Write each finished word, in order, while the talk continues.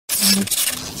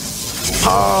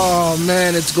Oh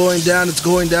man, it's going down. It's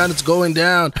going down. It's going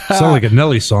down. Sound like a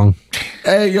Nelly song.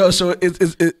 Hey yo, so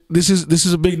this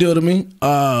is a big deal to me.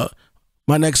 My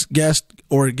next guest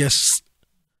or guests.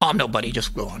 I'm nobody.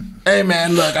 Just go on. Hey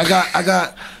man, look, I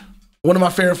got one of my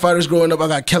favorite fighters growing up. I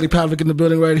got Kelly Pavlik in the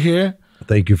building right here.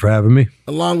 Thank you for having me.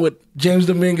 Along with James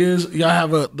Dominguez. Y'all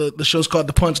have the show's called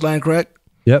The Punchline, correct?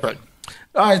 Yep. Right.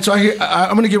 All right, so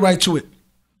I'm gonna get right to it.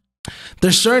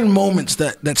 There's certain moments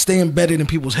that stay embedded in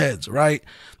people's heads, right?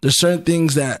 There's certain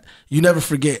things that you never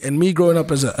forget. And me growing up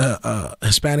as a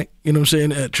Hispanic, you know what I'm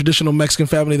saying, a traditional Mexican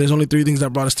family, there's only three things that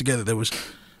brought us together. There was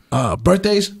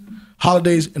birthdays,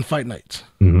 holidays, and fight nights,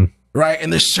 right?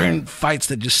 And there's certain fights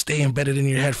that just stay embedded in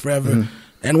your head forever.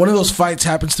 And one of those fights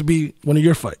happens to be one of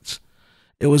your fights.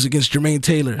 It was against Jermain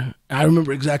Taylor. I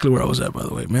remember exactly where I was at, by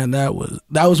the way. Man, that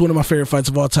was one of my favorite fights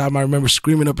of all time. I remember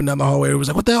screaming up and down the hallway. It was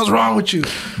like, what the hell's wrong with you?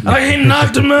 He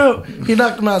knocked him out. He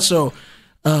knocked him out. So,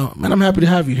 man, I'm happy to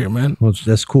have you here, man. Well,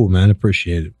 that's cool, man.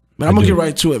 Appreciate it. Man, I'm going to get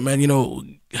right to it, man. You know,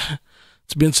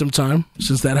 it's been some time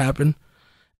since that happened.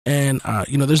 And,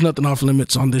 you know, there's nothing off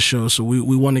limits on this show, so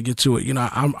we want to get to it. You know,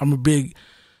 I'm a big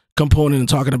component in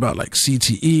talking about, like,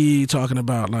 CTE, talking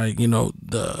about, like, you know,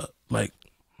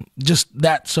 just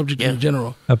that subject in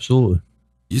general. Absolutely.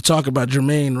 You talk about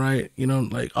Jermain, right? You know,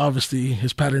 like obviously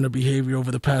his pattern of behavior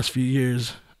over the past few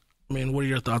years. I mean, what are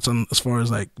your thoughts on as far as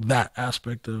like that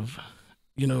aspect of,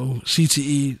 you know,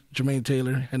 CTE, Jermain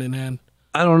Taylor, hand in hand?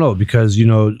 I don't know, because, you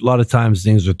know, a lot of times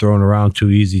things are thrown around too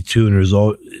easy too, and there's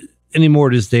anymore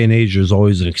this day and age, there's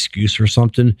always an excuse for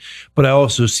something. But I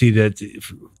also see that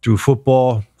through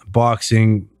football,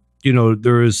 boxing, you know,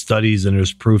 there is studies and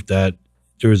there's proof that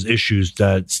there's issues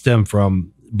that stem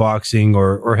from boxing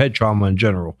or head trauma in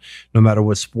general, no matter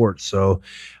what sport. So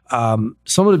some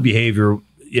of the behavior,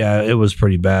 yeah, it was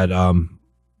pretty bad on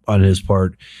his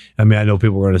part. I mean, I know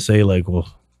people are going to say like,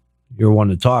 well, you're one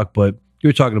to talk, but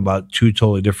you're talking about two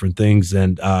totally different things.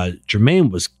 And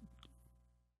Jermain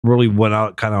really went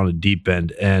out kind of on a deep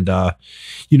end. And,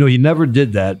 you know, he never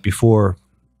did that before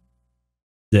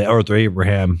the Arthur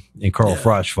Abraham and Carl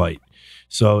Froch fight.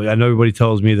 So I know everybody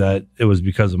tells me that it was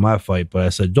because of my fight, but I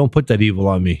said, don't put that evil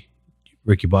on me,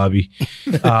 Ricky Bobby.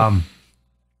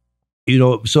 You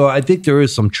know, so I think there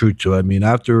is some truth to it. I mean,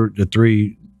 after the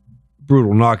 3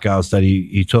 brutal knockouts that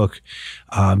he took,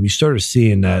 you started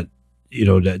seeing that, you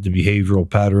know, that the behavioral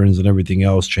patterns and everything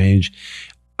else change.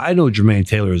 I know Jermain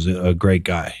Taylor is a great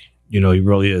guy. You know, he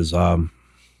really is.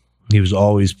 He was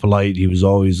always polite. He was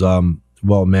always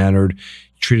well-mannered.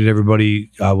 Treated everybody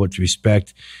with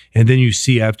respect, and then you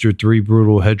see after 3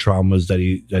 brutal head traumas that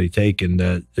he taken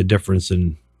the difference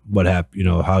in what happened, you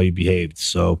know, how he behaved.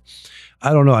 So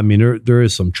I don't know. I mean, there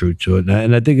is some truth to it,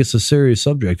 and I think it's a serious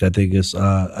subject. I think it's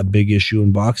a big issue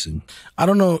in boxing. I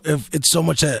don't know if it's so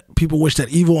much that people wish that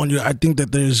evil on you. I think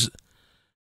that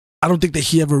I don't think that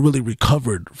he ever really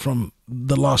recovered from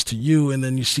the loss to you, and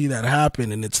then you see that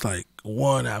happen, and it's like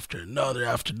one after another,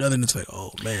 and it's like,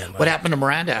 oh man. Like, what happened to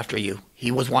Miranda after you?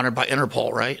 He was wanted by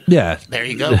Interpol, right? Yeah. There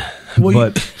you go.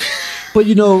 But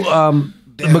you know,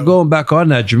 but going back on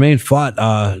that, Jermain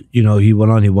fought, you know, he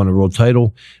won a world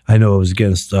title. I know it was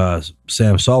against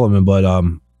Sam Solomon, but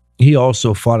he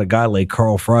also fought a guy like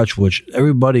Carl Froch, which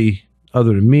everybody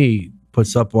other than me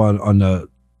puts up on the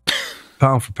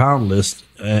pound for pound list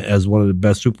as one of the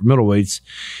best super middleweights.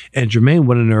 And Jermain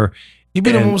went in there. He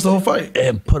beat him almost the whole fight.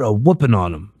 And put a whooping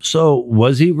on him. So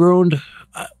was he ruined?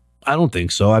 I don't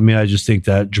think so. I mean, I just think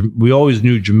that we always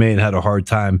knew Jermain had a hard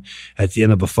time at the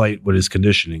end of a fight with his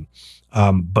conditioning.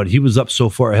 But he was up so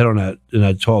far ahead in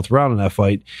that 12th round in that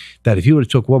fight that if he would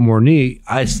have took one more knee,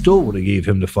 I still would have gave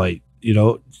him the fight. You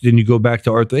know, then you go back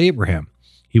to Arthur Abraham.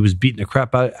 He was beating the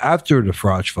crap out after the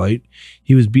Froch fight.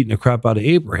 He was beating the crap out of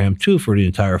Abraham too for the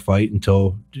entire fight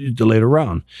until the later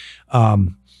round.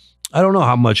 I don't know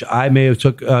how much I may have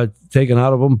taken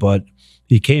out of him, but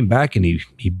he came back and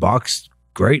he boxed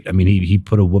great. I mean, he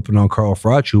put a whooping on Carl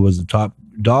Froch, who was the top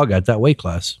dog at that weight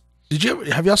class.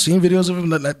 Have y'all seen videos of him,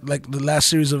 like the last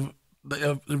series of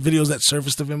videos that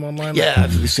surfaced of him online? Yeah,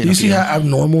 I've seen. You see how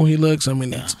abnormal he looks? I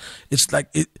mean, it's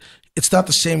like it's not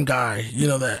the same guy, you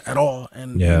know, that at all.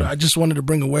 And you know, I just wanted to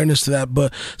bring awareness to that.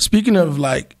 But speaking of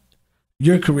like,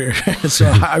 your career. So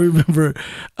I remember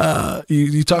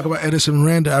you talk about Edison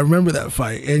Miranda. I remember that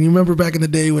fight, and you remember back in the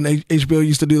day when HBO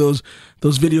used to do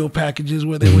those video packages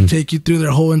where they would take you through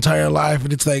their whole entire life,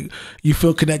 and it's like you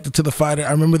feel connected to the fighter.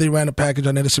 I remember they ran a package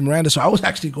on Edison Miranda, so I was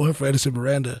actually going for Edison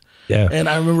Miranda. Yeah, and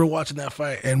I remember watching that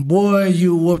fight, and boy,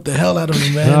 you whooped the hell out of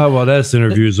him, man. Oh well, this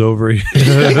interview's over.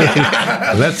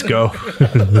 Let's go.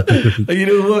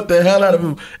 You whooped the hell out of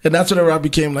him, and that's whenever I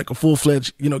became like a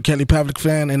full-fledged, Kelly Pavlik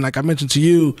fan. And like I mentioned to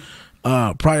you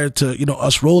prior to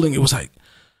us rolling, it was like,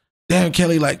 damn,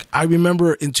 Kelly, like I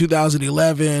remember in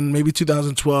 2011, maybe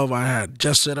 2012, I had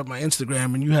just set up my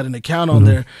Instagram and you had an account on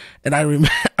there, and I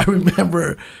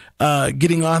remember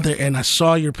getting on there and I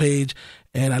saw your page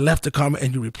and I left a comment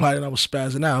and you replied and I was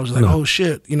spazzing out. I was like, oh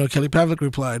shit, Kelly Pavlik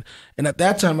replied, and at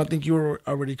that time I think you were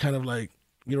already kind of like,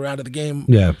 you were out of the game.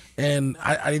 Yeah. And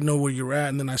I didn't know where you were at.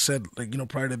 And then I said, like,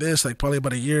 prior to this, like probably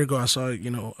about a year ago, I saw, a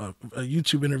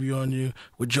YouTube interview on you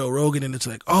with Joe Rogan. And it's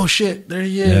like, oh shit, there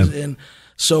he is. Yeah. And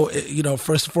so,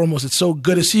 first and foremost, it's so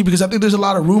good to see, because I think there's a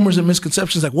lot of rumors and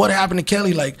misconceptions. Like, what happened to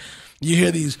Kelly? Like, you hear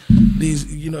these, like,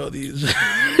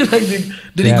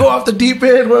 did he go off the deep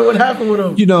end? What happened with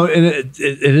him? And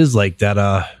it is like that.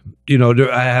 I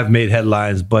have made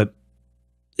headlines, but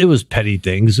it was petty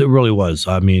things. It really was.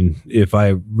 I mean, if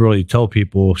I really tell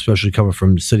people, especially coming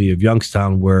from the city of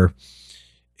Youngstown, where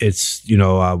it's,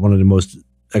 one of the most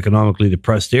economically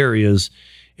depressed areas,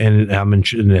 and I'm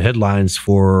in the headlines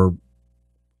for,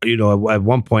 at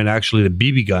one point, actually, the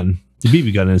BB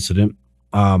gun incident,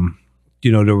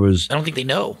 there was... I don't think they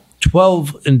know.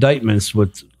 12 indictments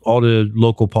with all the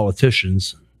local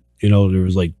politicians. There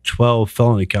was like 12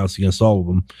 felony counts against all of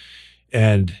them.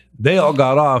 And they all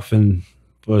got off and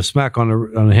a smack on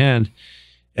the hand,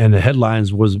 and the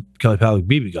headlines was Kelly Pavlik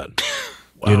BB gun.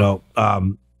 Wow.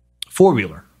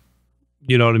 4-wheeler.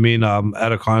 You know what I mean?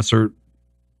 At a concert,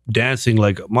 dancing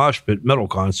like a mosh pit metal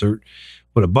concert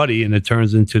with a buddy, and it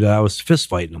turns into that I was fist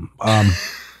fighting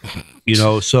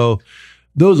him. So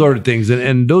those are the things.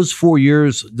 And those 4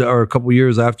 years, or a couple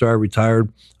years after I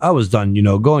retired, I was done.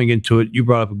 Going into it, you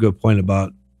brought up a good point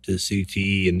about the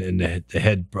CTE and the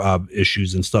head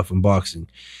issues and stuff in boxing.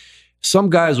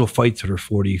 Some guys will fight to their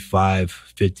 45,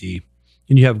 50.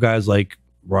 And you have guys like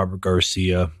Robert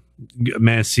Garcia,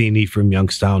 Mancini from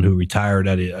Youngstown, who retired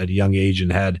at a young age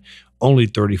and had only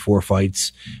 34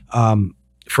 fights.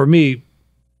 For me,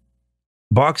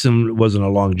 boxing wasn't a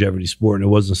longevity sport, and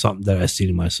it wasn't something that I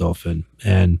seen myself in.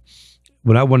 And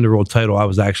when I won the world title, I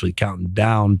was actually counting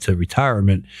down to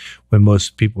retirement when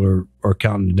most people are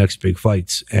counting the next big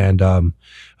fights. And I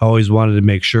always wanted to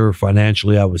make sure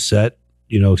financially I was set,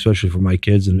 especially for my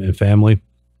kids and family.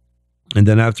 And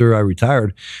then after I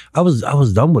retired, I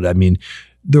was done with it. I mean,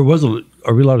 there was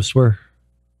are we allowed to swear?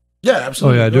 Yeah,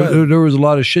 absolutely. Oh yeah, there was a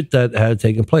lot of shit that had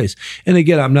taken place. And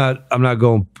again, I'm not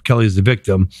going Kelly's the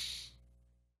victim.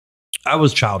 I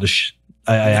was childish.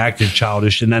 I acted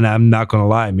childish, and then I'm not going to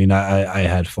lie. I mean, I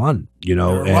had fun,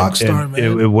 You're a rock star,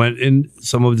 man. It went in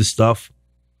some of the stuff.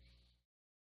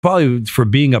 Probably for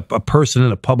being a person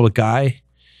in a public eye,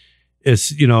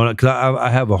 it's because I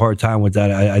have a hard time with that.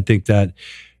 I think that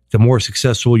the more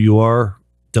successful you are,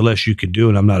 the less you can do,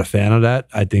 and I'm not a fan of that.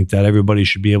 I think that everybody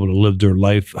should be able to live their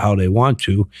life how they want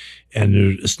to, and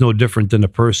it's no different than a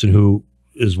person who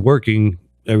is working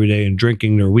every day and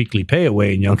drinking their weekly pay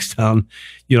away in Youngstown,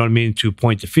 to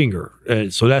point the finger.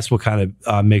 So that's what kind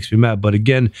of makes me mad. But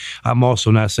again, I'm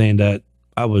also not saying that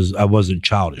I wasn't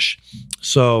childish.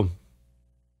 So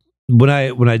when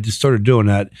I just started doing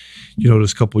that,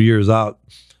 this couple of years out,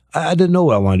 I didn't know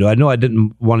what I wanted to do. I know I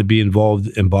didn't want to be involved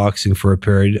in boxing for a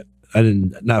period. I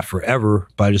didn't, not forever,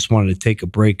 but I just wanted to take a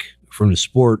break from the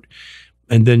sport.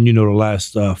 And then, the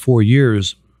last 4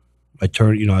 years, I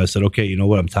turned, I said, okay, you know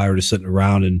what? I'm tired of sitting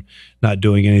around and not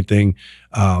doing anything.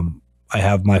 I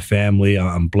have my family.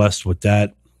 I'm blessed with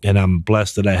that. And I'm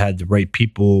blessed that I had the right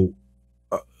people,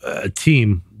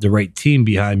 the right team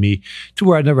behind me to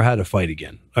where I never had to fight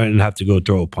again. I didn't have to go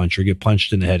throw a punch or get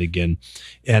punched in the head again.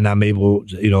 And I'm able,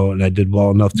 and I did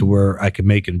well enough to where I could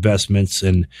make investments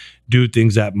and do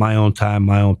things at my own time,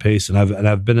 my own pace. And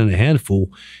I've been in a handful.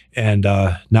 And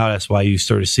now that's why you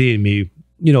started seeing me,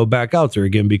 back out there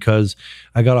again, because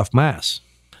I got off my ass.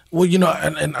 Well,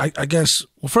 and I guess,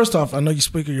 first off, I know you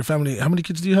speak of your family. How many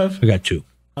kids do you have? I got 2.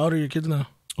 How old are your kids now?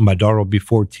 My daughter will be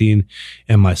 14,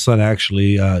 and my son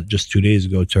actually just 2 days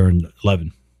ago turned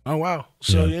 11. Oh, wow.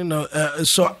 So,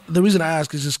 so the reason I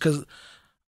ask is just because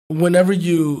whenever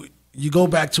you go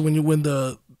back to when you win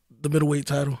the middleweight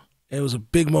title, it was a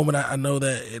big moment. I know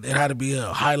that it had to be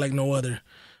a high like no other.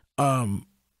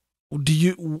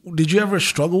 Did you ever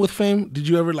struggle with fame? Did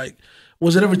you ever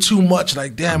was it ever too much?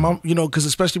 Like, damn, I'm, because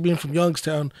especially being from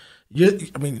Youngstown,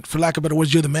 for lack of better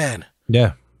words, you're the man.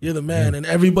 Yeah. You're the man, and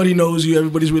everybody knows you.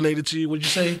 Everybody's related to you. What'd you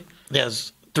say?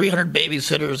 There's 300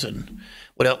 babysitters, and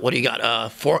what do you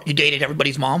got? You dated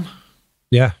everybody's mom?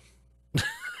 Yeah.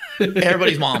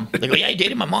 Everybody's mom. They go, yeah, I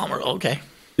dated my mom. Or, okay.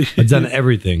 I've done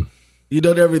everything. You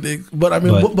done everything. But,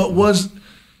 but was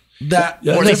that...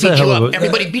 Yeah, or they beat you up. Yeah.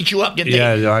 Everybody beat you up, didn't they?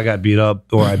 Yeah, I got beat up,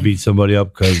 or I beat somebody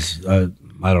up because,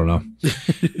 I don't know.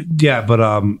 Yeah,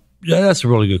 but that's a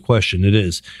really good question. It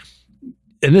is.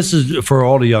 And this is for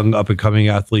all the young up and coming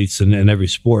athletes in every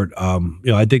sport.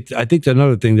 I think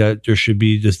another thing that there should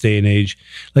be this day and age,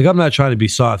 like I'm not trying to be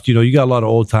soft. You got a lot of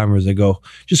old timers that go,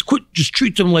 just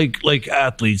treat them like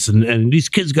athletes, and these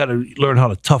kids got to learn how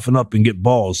to toughen up and get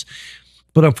balls.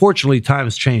 But unfortunately, time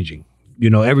is changing.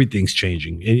 Everything's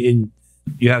changing, and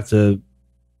you have to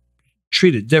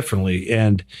treat it differently.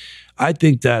 And I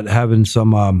think that having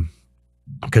some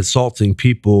consulting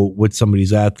people with some of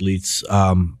these athletes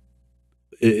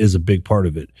is a big part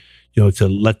of it, to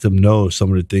let them know some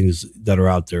of the things that are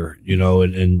out there,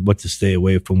 and what to stay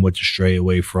away from, what to stray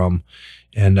away from.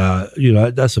 And,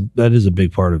 that is a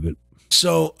big part of it.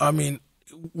 So,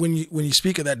 when you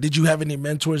speak of that, did you have any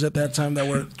mentors at that time that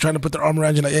were trying to put their arm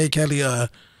around you like, hey, Kelly,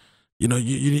 you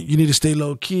need to stay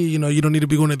low key, you don't need to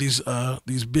be going to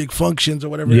these big functions or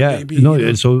whatever it may be.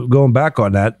 And so going back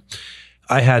on that,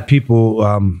 I had people,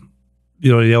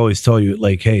 they always tell you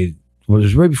like, hey, well, it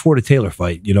was right before the Taylor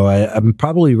fight. I'm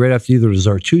probably right after either the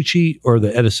Zartucci or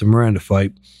the Edison Miranda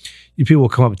fight. People will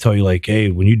come up and tell you like,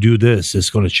 hey, when you do this, it's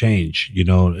going to change,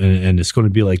 and it's going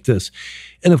to be like this.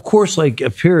 And of course, like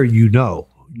up here, you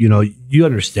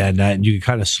understand that, and you can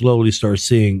kind of slowly start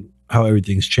seeing how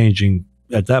everything's changing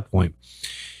at that point.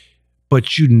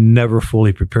 But you never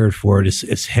fully prepared for it.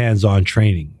 It's hands-on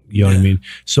training. You know what I mean?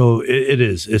 So it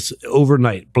is. It's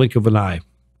overnight, blink of an eye.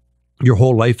 Your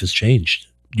whole life has changed.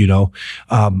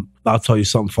 I'll tell you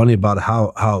something funny about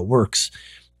how it works.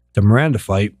 The Miranda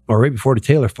fight, or right before the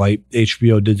Taylor fight,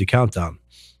 HBO did the countdown,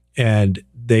 and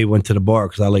they went to the bar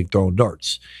because I like throwing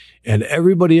darts. And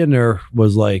everybody in there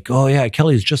was like, oh yeah,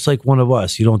 Kelly's just like one of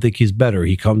us. You don't think he's better.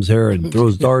 He comes here and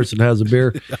throws darts and has a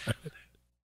beer.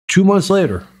 2 months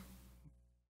later,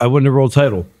 I win the world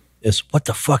title. It's what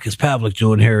the fuck is Pavlik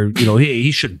doing here?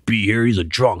 He shouldn't be here. He's a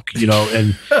drunk,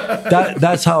 and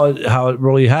that's how it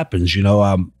really happens.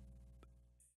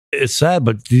 It's sad,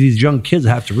 but these young kids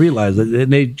have to realize that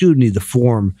they do need to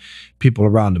form people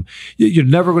around them. You're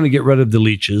never going to get rid of the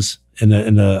leeches and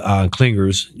the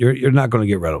clingers. You're not going to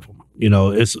get rid of them.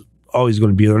 It's always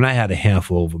going to be there. And I had a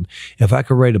handful of them. If I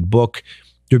could write a book,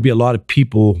 there'd be a lot of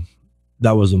people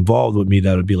that was involved with me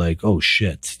that would be like, oh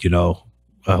shit,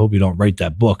 I hope you don't write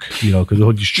that book, because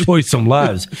it'll destroy some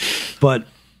lives. But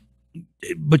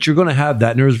you're going to have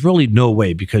that, and there's really no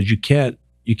way, because you can't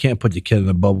put the kid in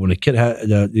a bubble. When a kid,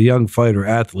 the young fighter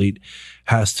athlete,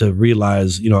 has to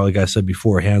realize, like I said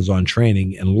before, hands-on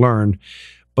training and learn.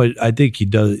 But I think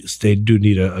they do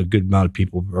need a good amount of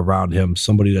people around him,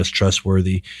 somebody that's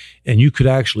trustworthy, and you could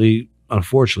actually,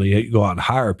 unfortunately, go out and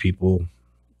hire people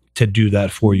to do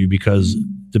that for you, because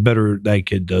the better that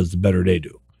kid does, the better they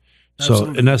do.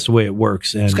 Absolutely. So, and that's the way it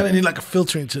works. And it's kind of need like a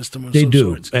filtering system of they some do.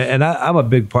 sorts. And I'm a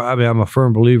big part. I'm a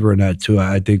firm believer in that too.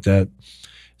 I think that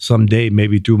someday,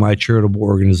 maybe through my charitable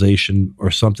organization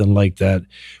or something like that,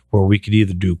 where we could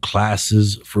either do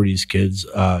classes for these kids,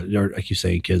 or I keep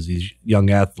saying kids, these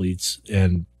young athletes,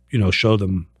 and show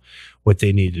them what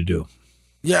they need to do.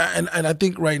 Yeah, and I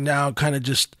think right now, kind of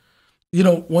just,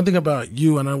 one thing about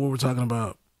you, and I know what we're talking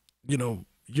about,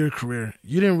 your career,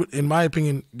 you didn't, in my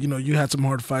opinion, you had some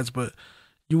hard fights, but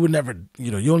you would never,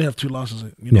 you only have 2 losses,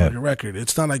 on your record.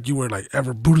 It's not like you were like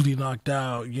ever brutally knocked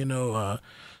out,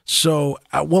 So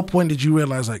at what point did you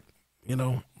realize, like,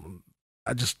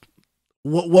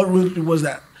 what really was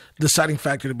that deciding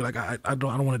factor to be like, I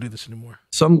don't want to do this anymore?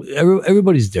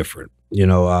 Everybody's different.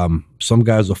 Some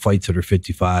guys will fight till they're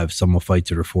 55, some will fight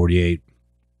till they're 48.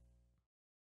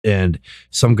 And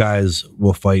some guys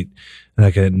will fight, and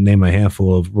I can name a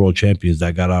handful of world champions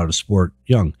that got out of the sport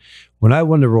young. When I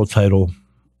won the world title,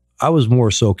 I was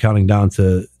more so counting down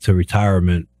to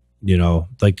retirement,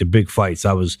 like the big fights.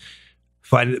 I was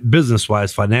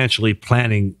business-wise, financially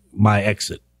planning my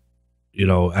exit,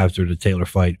 after the Taylor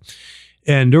fight.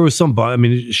 And there was some,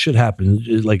 it should happen,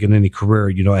 like in any career.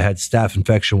 I had staph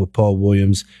infection with Paul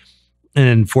Williams.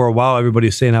 And for a while, everybody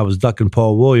was saying I was ducking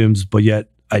Paul Williams, but yet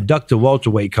I ducked the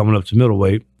welterweight coming up to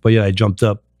middleweight, but yet I jumped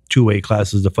up 2 weight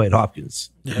classes to fight Hopkins,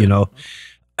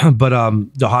 But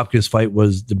the Hopkins fight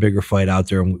was the bigger fight out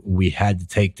there, and we had to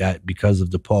take that because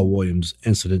of the Paul Williams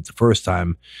incident the first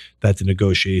time that the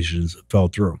negotiations fell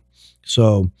through.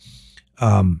 So,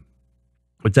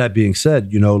 with that being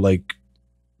said, like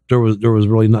there was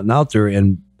really nothing out there,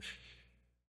 and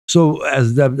so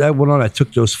as that went on, I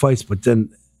took those fights, but then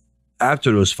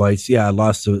after those fights, I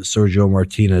lost to Sergio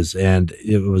Martinez, and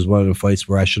it was one of the fights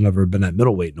where I should never have been at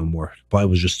middleweight no more. But it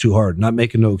was just too hard. Not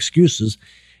making no excuses.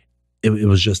 It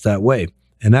was just that way.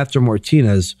 And after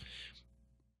Martinez,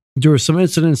 there were some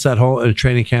incidents at home, in a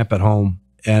training camp at home,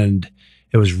 and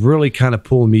it was really kind of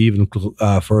pulling me even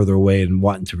further away and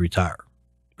wanting to retire.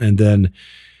 And then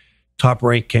Top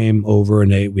Rank came over,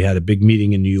 and we had a big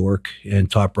meeting in New York, and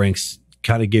Top Ranks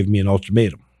kind of gave me an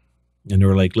ultimatum. And they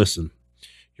were like, listen,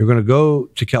 you're going to go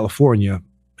to California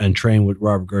and train with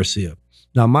Robert Garcia.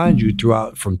 Now, mind you,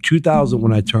 throughout from 2000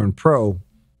 when I turned pro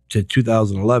to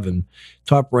 2011,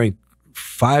 Top Rank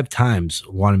 5 times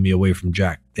wanted me away from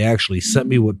Jack. They actually sent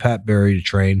me with Pat Barry to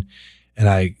train, and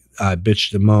I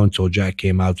bitched and moaned until Jack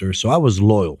came out there. So I was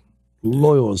loyal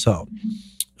as hell.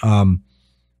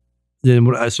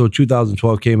 Then so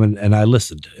 2012 came in, and I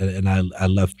listened, and I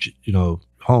left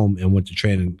home and went to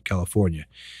train in California,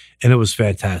 and it was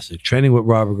fantastic. Training with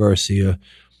Robert Garcia,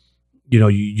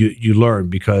 you learn,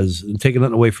 because taking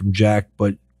nothing away from Jack,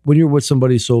 but when you're with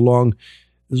somebody so long,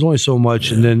 there's only so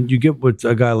much, and then you get with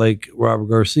a guy like Robert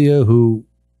Garcia who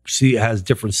has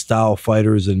different style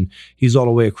fighters, and he's all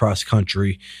the way across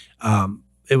country.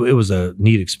 It was a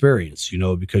neat experience,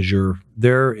 because you're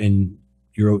there and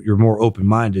you're more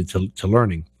open-minded to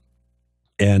learning,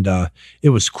 and it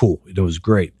was cool. It was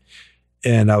great.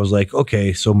 And I was like,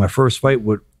 okay, so my first fight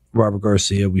with Robert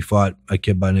Garcia, we fought a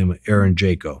kid by the name of Aaron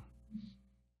Jaco.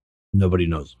 Nobody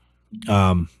knows.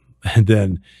 And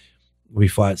then we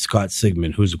fought Scott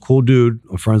Sigmund, who's a cool dude.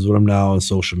 I'm friends with him now on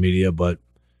social media, but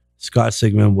Scott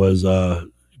Sigmund was a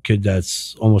kid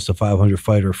that's almost a 500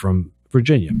 fighter from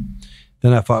Virginia.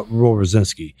 Then I fought Roel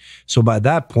Rosinski. So by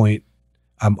that point,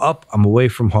 I'm away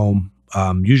from home.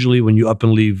 Usually when you up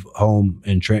and leave home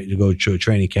and to go to a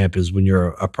training camp is when you're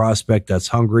a prospect that's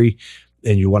hungry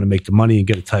and you want to make the money and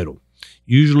get a title.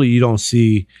 Usually you don't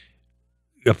see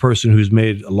a person who's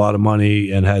made a lot of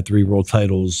money and had 3 world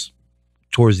titles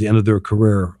towards the end of their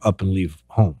career up and leave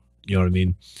home. You know what I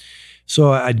mean?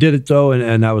 So I did it though,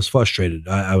 and I was frustrated.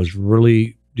 I was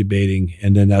really debating,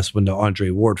 and then that's when the Andre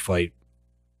Ward fight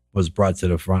was brought to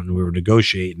the front, and we were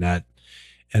negotiating that.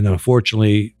 And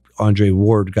unfortunately, Andre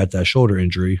Ward got that shoulder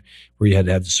injury where he had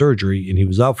to have the surgery, and he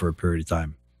was out for a period of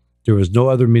time. There was no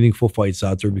other meaningful fights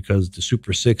out there because the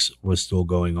Super 6 was still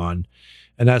going on.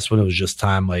 And that's when it was just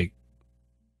time, like,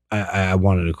 I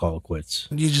wanted to call it quits.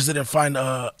 You just didn't find,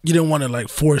 you didn't want to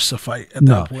force a fight at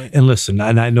that point. And listen,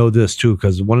 and I know this too,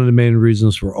 because one of the main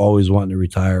reasons for always wanting to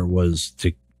retire was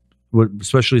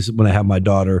especially when I had my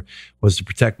daughter, was to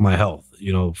protect my health,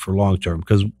 for long term.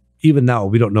 Because even now,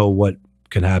 we don't know what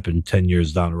can happen 10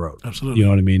 years down the road. Absolutely. You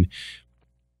know what I mean?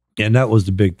 And that was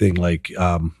the big thing.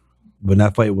 When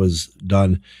that fight was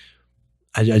done,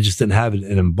 I just didn't have it.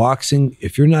 And in boxing,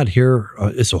 if you're not here,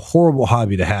 it's a horrible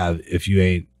hobby to have if you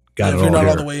ain't got it all. If you're not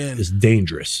all the way in, it's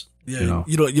dangerous. Yeah,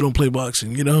 you don't play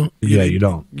boxing. You don't. You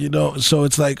don't. So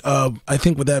it's like, I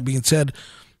think with that being said,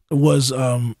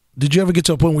 did you ever get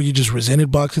to a point where you just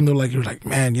resented boxing? Though, you're like,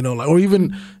 man, or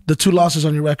even the 2 losses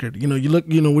on your record. You look.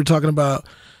 We're talking about.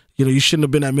 You shouldn't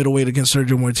have been at middleweight against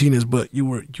Sergio Martinez, but you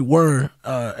were,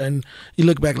 and you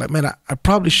look back like, man, I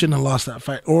probably shouldn't have lost that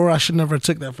fight, or I should never have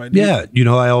took that fight. Yeah,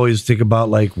 I always think about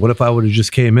what if I would have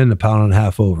just came in a pound and a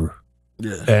half over?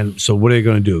 Yeah. And so what are they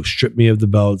going to do? Strip me of the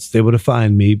belts? They would have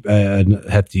fined me a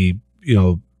hefty,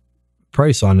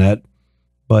 price on that.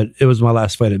 But it was my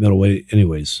last fight at middleweight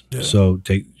anyways. Yeah. So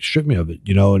strip me of it,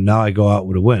 and now I go out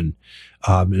with a win.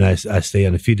 And I stay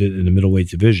undefeated in the middleweight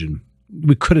division.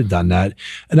 We could have done that,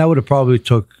 and I would have probably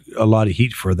took a lot of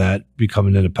heat for that,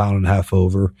 becoming in a pound and a half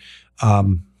over.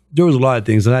 There was a lot of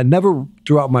things, and I never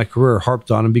throughout my career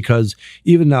harped on them, because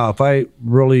even now, if I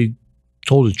really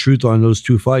told the truth on those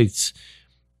 2 fights,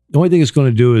 the only thing it's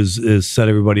going to do is set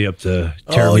everybody up to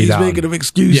tear me down. He's making them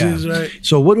excuses, right?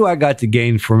 So what do I got to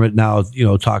gain from it now,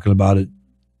 talking about it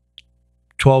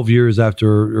 12 years after,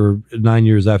 or 9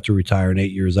 years after retiring,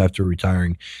 8 years after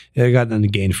retiring? I got nothing to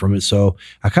gain from it. So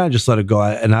I kind of just let it go.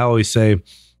 And I always say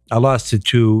I lost to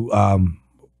 2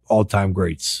 all-time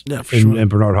greats, and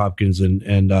Bernard Hopkins and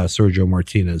Sergio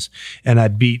Martinez. And I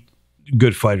beat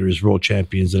good fighters, world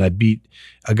champions, and I beat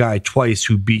a guy twice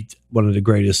who beat one of the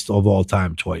greatest of all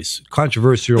time twice.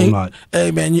 Controversial or not. Hey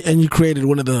man, and you created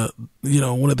one of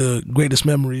the greatest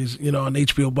memories, in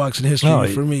HBO boxing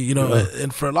history for me,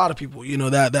 and for a lot of people,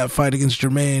 that fight against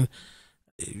Jermain.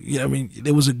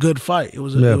 It was a good fight. It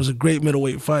was a great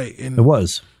middleweight fight, and it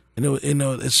was.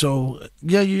 So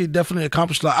yeah, you definitely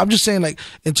accomplished a lot. I'm just saying, like,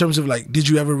 in terms of like, did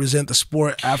you ever resent the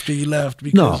sport after you left?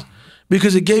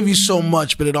 Because it gave you so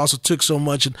much, but it also took so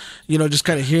much, and just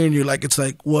kind of hearing you, like, it's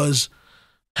like, was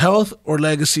health or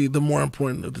legacy the more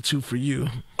important of the two for you?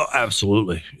 Oh,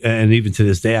 absolutely. And even to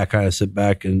this day, I kind of sit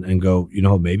back and go,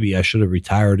 maybe I should have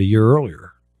retired a year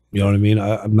earlier. You know what I mean?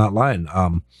 I'm not lying.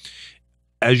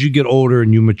 As you get older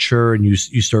and you mature and you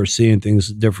start seeing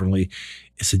things differently,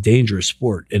 it's a dangerous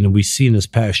sport. And we've seen this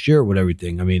past year with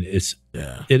everything. I mean,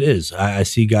 it is. I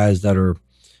see guys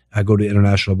I go to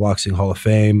International Boxing Hall of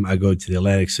Fame. I go to the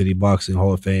Atlantic City Boxing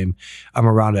Hall of Fame. I'm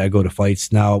around it. I go to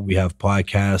fights now. We have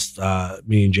podcasts.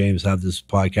 Me and James have this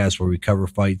podcast where we cover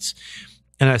fights.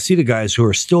 And I see the guys who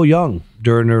are still young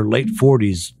during their late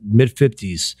 40s, mid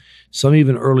 50s, some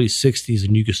even early 60s,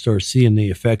 and you can start seeing the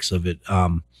effects of it.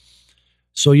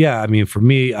 So yeah, I mean, for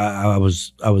me, I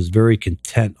was very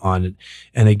content on it.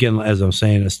 And again, as I'm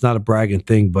saying, it's not a bragging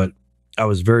thing, but I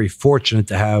was very fortunate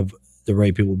to have the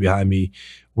right people behind me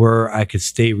where I could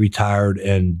stay retired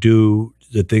and do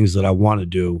the things that I want to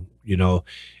do,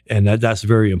 and that's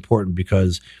very important,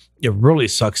 because it really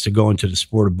sucks to go into the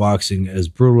sport of boxing, as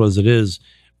brutal as it is,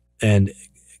 and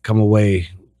come away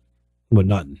with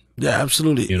nothing. Yeah,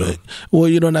 absolutely. Well,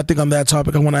 and I think on that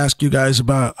topic, I want to ask you guys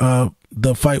about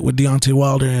the fight with Deontay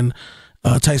Wilder and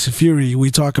Tyson Fury. We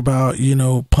talk about,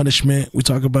 punishment. We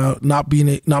talk about not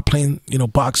playing,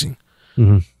 boxing.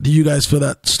 Mm-hmm. Do you guys feel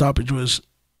that stoppage was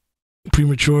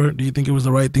premature? Do you think it was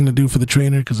the right thing to do for the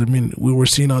trainer? Because I mean, we were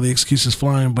seeing all the excuses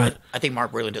flying, but I think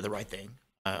Mark really did the right thing.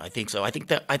 I think so. I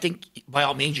think by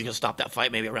all means you can stop that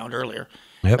fight maybe a round earlier.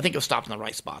 Yep. I think it was stopped in the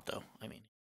right spot, though. I mean,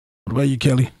 what about you,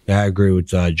 Kelly? Yeah, I agree with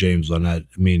James on that.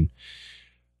 I mean,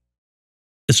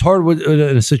 it's hard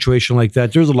in a situation like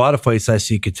that. There's a lot of fights I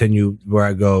see continue where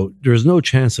I go, there's no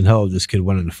chance in hell of this kid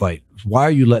winning the fight. Why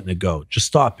are you letting it go? Just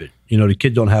stop it. The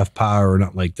kid don't have power or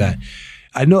nothing like that.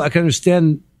 I know I can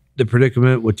understand the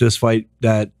predicament with this fight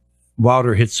that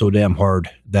Wilder hits so damn hard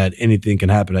that anything can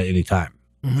happen at any time.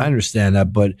 Mm-hmm. I understand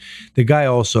that, but the guy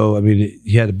also, I mean,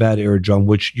 he had a bad air drum,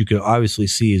 which you could obviously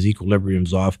see his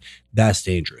equilibrium's off. That's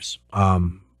dangerous.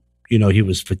 He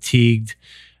was fatigued.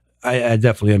 I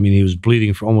definitely, I mean, he was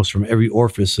bleeding almost from every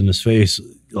orifice in his face.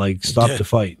 Like, stop the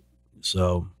fight.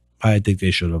 So I think they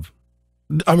should have.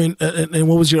 I mean, and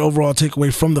what was your overall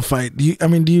takeaway from the fight? Do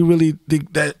you really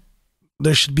think that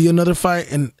there should be another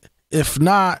fight? And if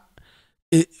not,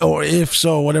 or if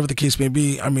so, whatever the case may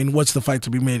be, I mean, what's the fight to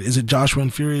be made? Is it Joshua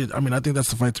and Fury? I mean, I think that's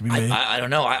the fight to be made. I don't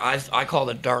know. I called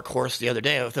a dark horse the other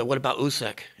day. I thought, what about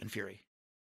Usyk and Fury?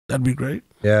 That'd be great.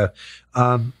 Yeah.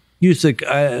 Usyk,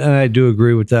 I do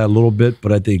agree with that a little bit,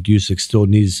 but I think Usyk still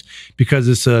needs, because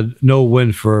it's a no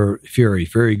win for Fury.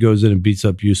 Fury goes in and beats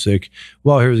up Usyk.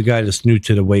 Well, here's a guy that's new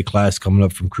to the weight class coming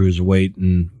up from cruiserweight,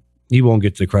 and he won't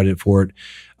get the credit for it.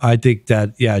 I think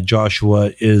that,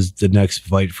 Joshua is the next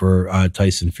fight for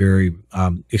Tyson Fury,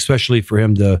 especially for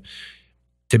him to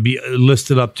be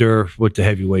listed up there with the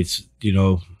heavyweights.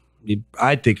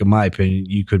 I think, in my opinion,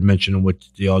 you could mention him with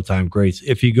the all-time greats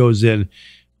if he goes in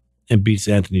and beats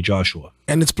Anthony Joshua.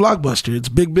 And it's blockbuster. It's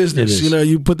big business.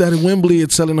 You put that in Wembley,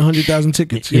 it's selling 100,000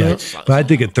 tickets. You know? But I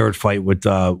think a third fight with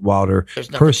Wilder,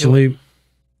 personally,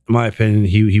 in my opinion,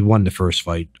 he won the first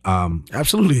fight.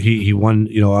 Absolutely. He won,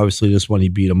 obviously this one he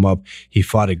beat him up. He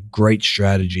fought a great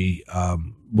strategy.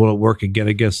 Will it work again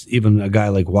against even a guy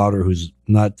like Wilder who's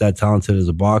not that talented as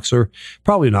a boxer?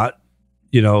 Probably not,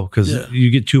 because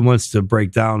you get 2 months to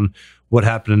break down what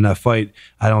happened in that fight.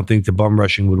 I don't think the bum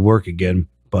rushing would work again.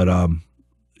 But,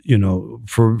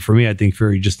 for me, I think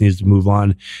Fury just needs to move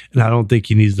on. And I don't think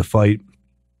he needs to fight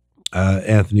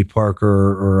Anthony Parker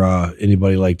or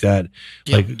anybody like that.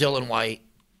 Like Dylan White.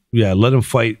 Yeah, let him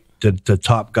fight the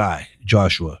top guy,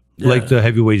 Joshua, like the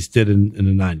heavyweights did in the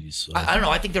 90s. So. I don't know.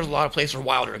 I think there's a lot of places for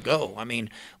Wilder to go. I mean,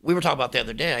 we were talking about the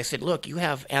other day. I said, look, you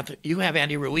have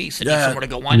Andy Ruiz and need somewhere to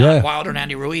go. Why not Wilder and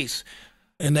Andy Ruiz?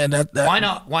 And then that why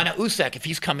not Usyk if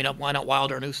he's coming up? Why not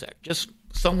Wilder and Usyk? Just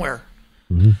somewhere.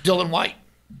 Mm-hmm. Dylan White.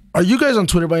 Are you guys on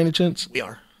Twitter by any chance? We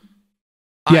are.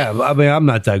 Yeah, I mean, I'm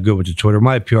not that good with the Twitter.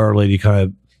 My PR lady kind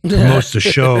of promotes the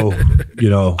show,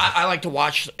 I like to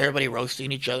watch everybody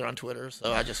roasting each other on Twitter,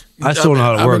 so I still don't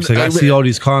know how it works. I see all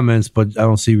these comments, but I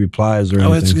don't see replies or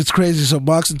anything. It's crazy. So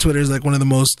boxing Twitter is like one of the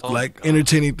most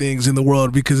entertaining things in the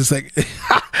world, because it's like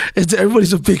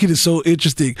everybody's opinion is so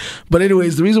interesting. But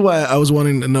anyways, the reason why I was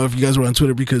wanting to know if you guys were on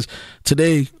Twitter, because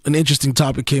today an interesting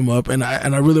topic came up, and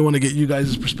I really want to get you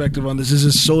guys' perspective on this. This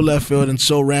is so left field and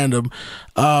so random,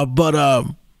 but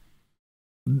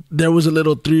there was a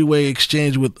little three-way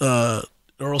exchange with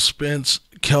Earl Spence,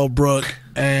 Kell Brook,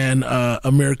 and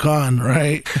Amir Khan,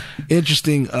 right?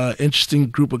 Interesting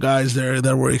group of guys there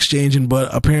that were exchanging, but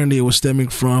apparently it was stemming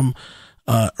from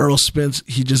Earl Spence.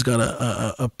 He just got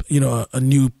a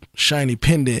new shiny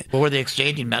pendant. What were they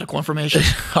exchanging? Medical information?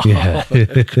 Yeah.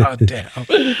 God damn.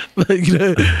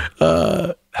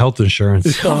 Health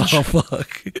insurance. Oh,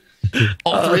 fuck.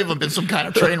 All three of them been some kind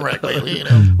of train wreck lately, you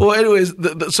know. Well, anyways,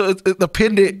 so the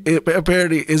pendant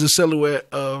apparently is a silhouette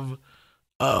of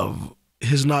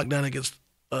his knockdown against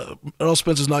Earl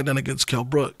Spence's knockdown against Kell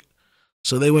Brook.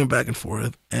 So they went back and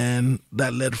forth, and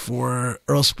that led for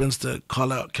Earl Spence to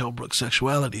call out Kell Brook's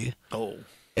sexuality. Oh,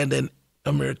 and then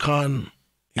Amir Khan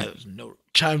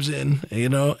chimes in,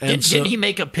 and didn't he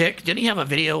make a pic? Didn't he have a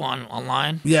video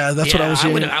online? Yeah, that's what I was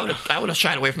hearing. I would have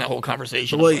shied away from that whole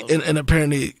conversation. Well, and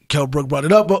apparently Kell Brook brought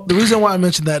it up. But the reason why I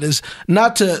mentioned that is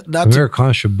not to Amir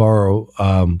Khan should borrow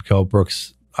Kell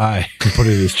Brook's eye and put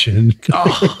it in his chin.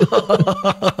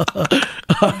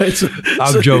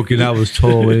 I'm joking. That was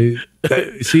totally.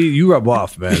 See, you rub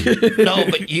off, man. No,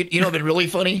 but you know what'd been really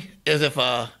funny is if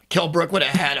Kell Brook would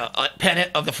have had a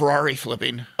pennant of the Ferrari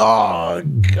flipping. Oh,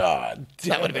 God.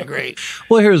 That would have been great.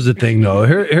 Well, here's the thing, though.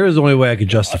 Here's the only way I could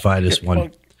justify this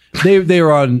one. They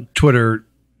were on Twitter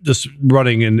just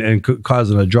running and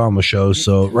causing a drama show,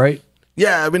 so, right?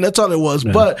 Yeah, I mean, that's all it was.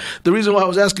 Yeah. But the reason why I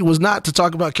was asking was not to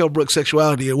talk about Kell Brook's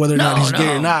sexuality or whether or not he's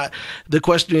gay or not. The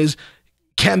question is,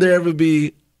 can there ever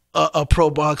be a pro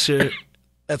boxer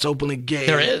that's openly gay?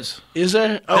 There is. Is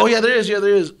there? Oh, yeah, there is. Yeah,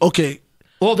 there is. Okay.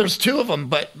 Well, there's two of them,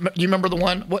 but you remember the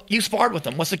one? What you sparred with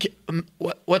them?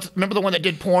 Remember the one that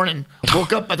did porn and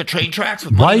woke up at the train tracks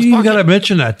with? Why you gotta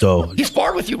mention that though? He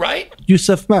sparred with you, right?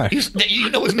 Yusuf Mack. You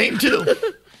know his name too.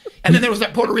 And then there was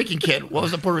that Puerto Rican kid. What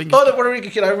was the Puerto Rican? Oh, the Puerto Rican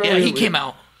kid. I remember. Yeah, he came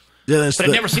out. Yeah, but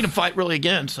I've never seen him fight really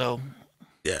again. So.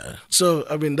 Yeah. So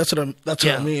I mean, that's what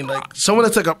I mean. Like someone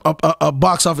that's like a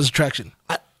box office attraction.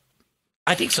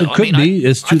 I think so. It could be.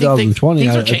 It's 2020.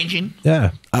 Things are changing.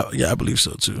 Yeah. I believe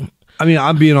so too. I mean,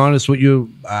 I'm being honest with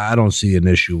you. I don't see an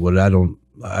issue with it.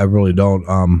 I really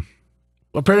don't.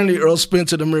 Apparently, Earl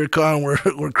Spence and Amir Khan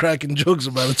were cracking jokes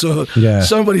about it. So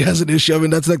somebody has an issue. I mean,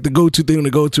 that's like the go-to thing to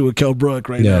go to with Kell Brook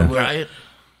right now. Right.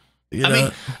 I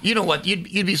mean, you know what?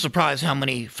 You'd be surprised how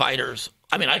many fighters.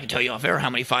 I mean, I can tell you off air how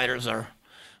many fighters are,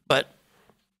 but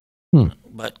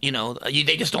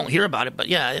they just don't hear about it. But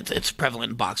yeah, it's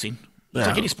prevalent in boxing. It's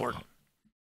like any sport.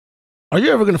 Are you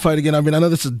ever going to fight again? I mean, I know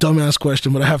this is a dumbass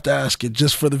question, but I have to ask it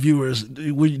just for the viewers. Do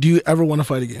you ever want to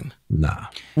fight again? Nah.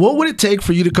 What would it take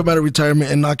for you to come out of retirement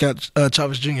and knock out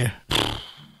Chavez Jr.?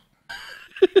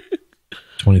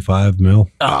 25 mil.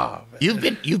 Oh, you've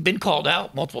been called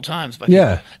out multiple times.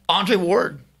 By Andre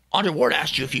Ward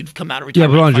asked you if you'd come out of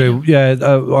retirement. Yeah,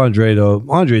 but Andre though.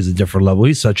 Andre's a different level.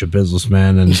 He's such a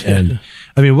businessman, and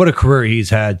I mean, what a career he's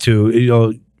had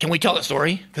too. Can we tell that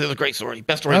story? Because it was a great story.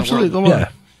 Best story in the world.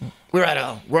 Absolutely. We're at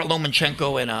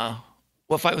Lomachenko and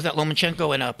what fight was that?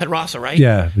 Lomachenko and Pedraza, right?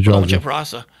 Yeah, Lomachenko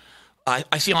Pedraza.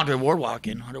 I see Andre Ward walk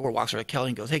in. Andre Ward walks over to Kelly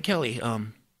and goes, "Hey Kelly,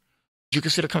 would you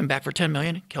consider coming back for $10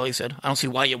 million?" Kelly said, "I don't see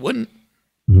why you wouldn't."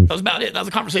 Mm-hmm. That was about it. That was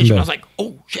a conversation. Yeah. I was like,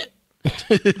 "Oh shit."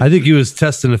 I think he was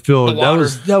testing the field.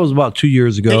 That was about 2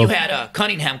 years ago. Then you had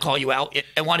Cunningham call you out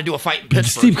and want to do a fight in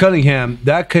Pittsburgh. Steve Cunningham.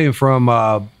 That came from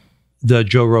the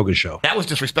Joe Rogan show. That was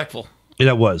disrespectful. Yeah,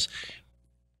 that was.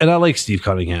 And I like Steve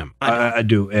Cunningham. I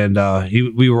do. And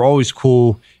we were always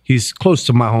cool. He's close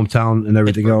to my hometown and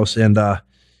everything else. And I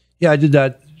did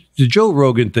that. The Joe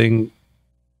Rogan thing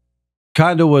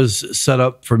kind of was set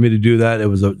up for me to do that. It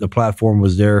was the platform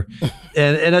was there.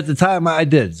 And at the time I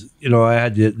did. I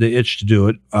had the itch to do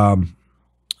it.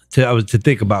 To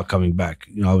think about coming back.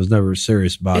 I was never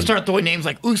serious about it. They started throwing names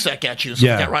like Usyk at you, so you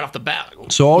got right off the bat.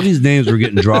 So all these names were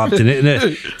getting dropped. And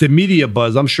the media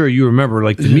buzz, I'm sure you remember,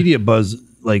 like the media buzz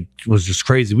was just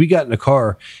crazy. We got in the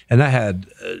car and I had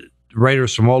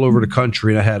writers from all over the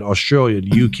country, and I had Australia,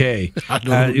 the UK,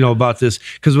 about this.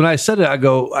 Because when I said it,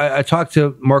 I talked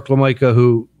to Mark LaMica,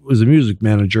 who was a music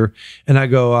manager, and I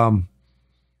go,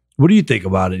 what do you think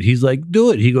about it? He's like,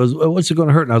 do it. He goes, well, what's it going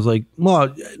to hurt? And I was like,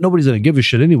 well, nobody's going to give a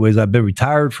shit anyways. I've been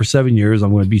retired for 7 years.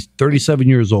 I'm going to be 37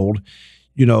 years old.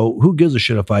 Who gives a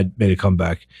shit if I made a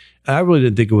comeback? And I really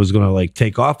didn't think it was going to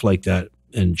take off like that.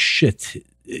 And shit.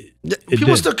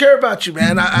 People still care about you,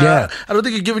 man. I don't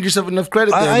think you're giving yourself enough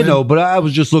credit there, I know, but I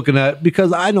was just looking at,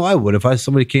 because I know I would. If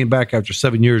somebody came back after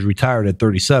 7 years, retired at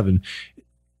 37,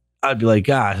 I'd be like,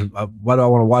 why do I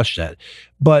want to watch that?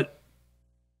 But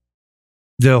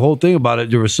the whole thing about it,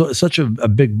 there was such a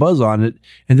big buzz on it.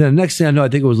 And then the next thing I know, I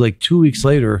think it was like 2 weeks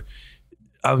later,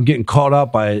 I'm getting called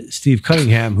out by Steve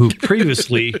Cunningham, who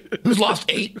previously... Who's lost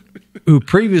 8? who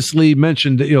previously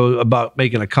mentioned, about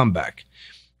making a comeback,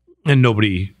 and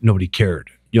nobody cared.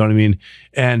 You know what I mean?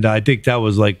 And I think that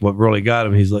was like what really got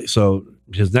him. He's like, so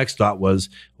his next thought was,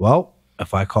 well,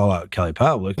 if I call out Kelly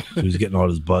Pavlik, who's getting all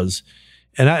this buzz,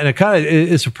 and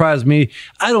it surprised me.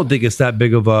 I don't think it's that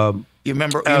big of a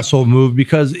asshole move,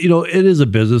 because it is a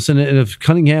business, and if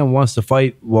Cunningham wants to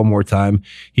fight one more time,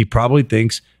 he probably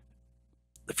thinks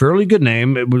a fairly good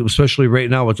name, especially right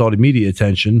now with all the media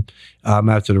attention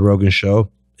after the Rogan show,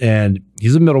 and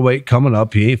he's a middleweight coming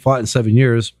up. He ain't fought in 7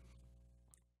 years.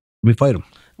 Let me fight him.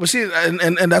 Well, see,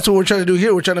 and that's what we're trying to do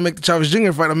here. We're trying to make the Chavez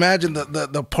Jr. fight. Imagine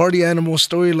the party animal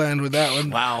storyline with that one.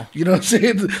 Wow. You know what I'm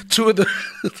saying? Two of the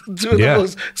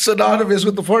most synonymous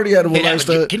with the party animal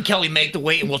lifestyle. Can Kelly make the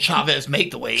weight, and will Chavez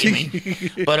make the weight? I mean,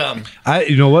 but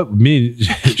you know what? Me and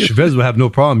Chavez would have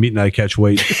no problem meeting that catch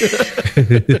weight.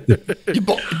 You're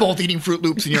both eating Fruit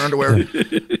Loops in your underwear.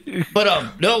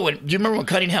 But no, do you remember when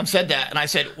Cunningham said that? And I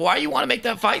said, "Why do you want to make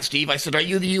that fight, Steve?" I said, "Are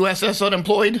you the USS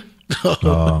Unemployed?"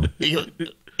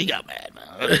 He got mad, man.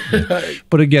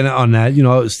 But again, on that,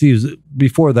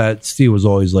 before that, Steve was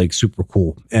always like super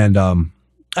cool, and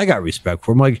I got respect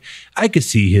for him. Like, I could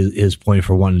see his point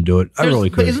for wanting to do it. I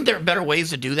really could. But isn't there better ways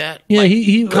to do that? Yeah,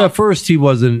 he at first he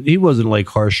wasn't like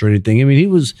harsh or anything. I mean, he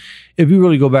was. If you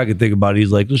really go back and think about it,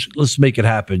 he's like, let's make it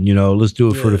happen. Let's do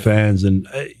it for the fans, and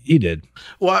he did.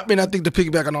 Well, I mean, I think to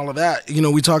piggyback on all of that,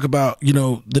 we talk about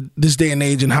this day and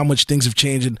age and how much things have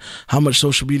changed and how much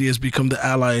social media has become the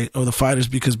ally of the fighters.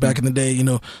 Because back in the day,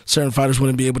 certain fighters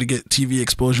wouldn't be able to get TV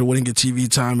exposure, wouldn't get TV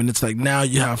time, and it's like now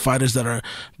you have fighters that are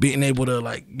being able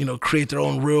to create their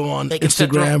own reel on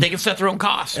Instagram. They can set their own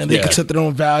costs, and they can set their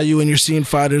own value. And you're seeing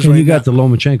fighters. And right you got now. the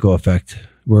Lomachenko effect,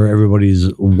 where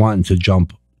everybody's wanting to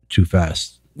jump too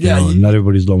fast. Not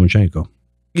everybody's Lomachenko.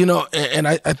 And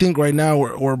I think right now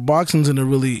where boxing's in a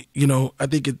really, I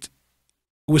think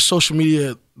with social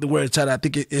media where it's at, I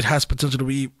think it has potential to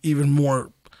be even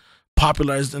more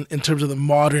popularized in terms of the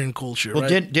modern culture. Well,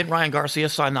 right? did Ryan Garcia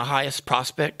sign the highest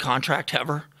prospect contract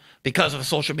ever? Because of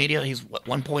social media, he's what,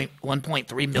 1.3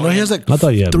 million. No, he has like I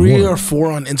thought he had 3 more. or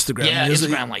 4 on Instagram. Yeah,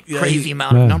 Instagram, crazy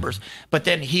amount of numbers. But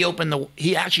then he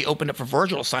actually opened up for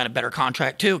Virgil to sign a better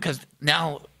contract too, because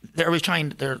now they're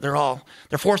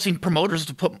forcing promoters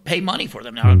to pay money for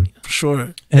them now. For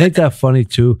sure. And ain't that funny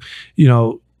too?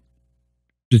 The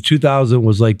 2000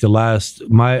 was like the last,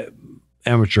 my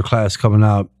amateur class coming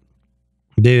out.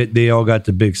 They all got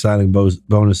the big signing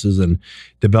bonuses, and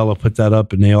DeBella put that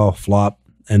up, and they all flopped.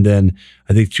 And then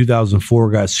I think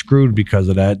 2004 got screwed because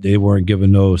of that. They weren't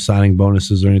given no signing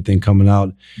bonuses or anything coming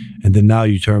out. And then now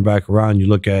you turn back around, you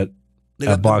look at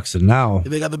boxing now.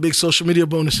 They got the big social media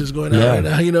bonuses going on right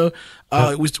now. You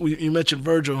mentioned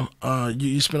Virgil.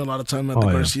 You spent a lot of time at the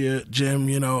Garcia gym.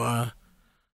 He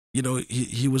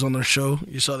was on their show.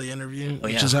 You saw the interview,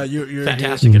 which is how you're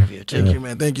fantastic interview too. Thank you,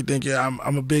 man. Thank you.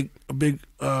 I'm a big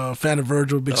fan of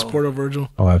Virgil, big supporter of Virgil.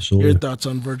 Oh, absolutely. Your thoughts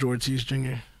on Virgil Ortiz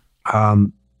Jr.?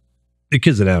 The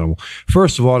kid's an animal.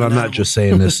 First of all, and I'm not just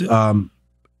saying this. Him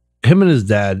and his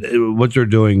dad, what they're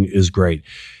doing is great.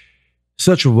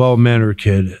 Such a well-mannered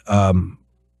kid. But I'm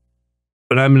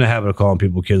in the habit of calling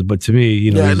people kids. But to me,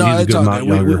 he's a good amount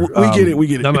younger. We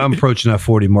get it. I'm approaching that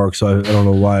 40 mark, so I don't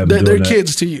know why I'm doing they're that.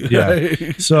 kids to you. Yeah.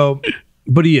 Right? So,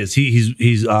 but he is.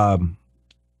 He's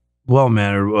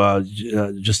well-mannered,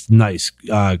 just nice,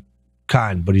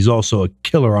 kind. But he's also a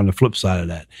killer on the flip side of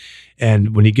that.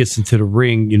 And when he gets into the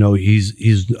ring,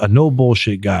 he's a no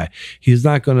bullshit guy. He's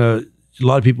not going to, a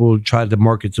lot of people try to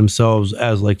market themselves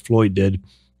as like Floyd did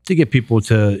to get people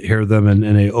to hear them and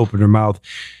they open their mouth.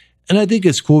 And I think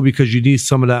it's cool because you need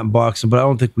some of that in boxing, but I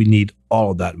don't think we need all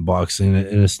of that in boxing.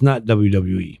 And it's not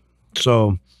WWE.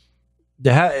 So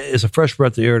it's a fresh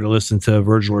breath of air to listen to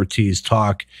Virgil Ortiz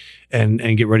talk and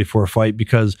get ready for a fight,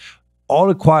 because all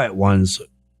the quiet ones,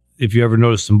 if you ever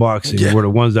noticed in boxing, were the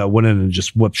ones that went in and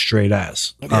just whipped straight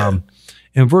ass. And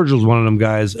Virgil's one of them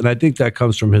guys. And I think that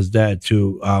comes from his dad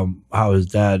too, how his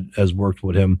dad has worked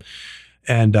with him.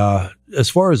 And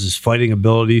as far as his fighting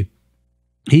ability,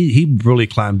 he really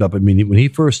climbed up. I mean, when he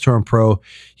first turned pro,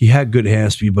 he had good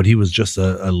hand speed, but he was just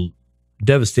a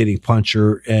devastating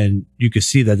puncher. And you could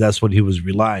see that that's what he was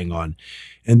relying on.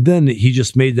 And then he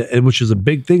just made that, which is a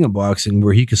big thing in boxing,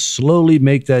 where he could slowly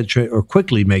make that or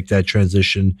quickly make that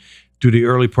transition through the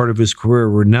early part of his career,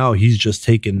 where now he's just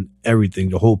taking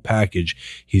everything, the whole package.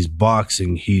 He's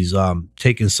boxing, he's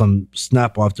taking some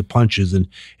snap off the punches and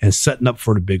setting up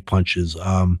for the big punches,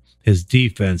 his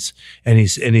defense, and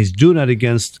he's doing that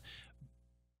against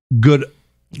good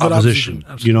opposition.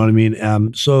 You know what I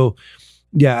mean? So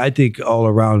yeah, I think all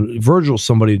around Virgil's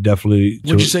somebody definitely.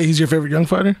 Would you say he's your favorite young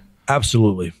fighter?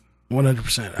 Absolutely.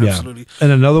 100%. Absolutely.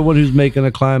 And another one who's making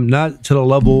a climb, not to the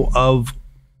level of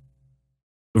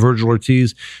Virgil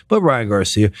Ortiz, but Ryan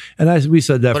Garcia. And we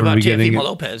said that What from the about beginning. Teofimo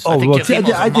Lopez? Oh, well, I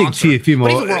think Teofimo.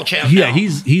 But he's a world champ Yeah, now.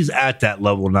 he's at that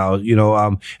level now.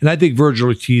 And I think Virgil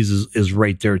Ortiz is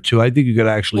right there too. I think you could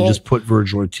actually just put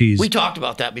Virgil Ortiz. We talked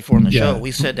about that before in the show.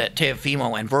 We said that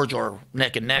Teofimo and Virgil are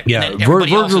neck and neck. Yeah, and then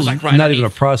everybody else Virgil's is like right not underneath.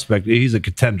 even a prospect. He's a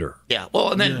contender. Yeah.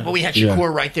 Well, and then we had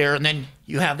Shakur right there, and then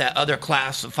you have that other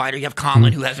class of fighter. You have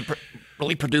Conlon, who hasn't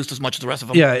really produced as much as the rest of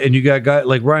them. Yeah, and you got a guy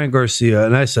like Ryan Garcia,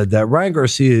 and I said that Ryan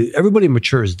Garcia. Everybody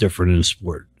matures different in the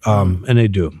sport, and they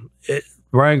do.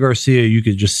 Ryan Garcia, you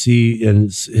could just see in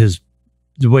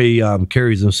the way he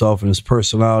carries himself and his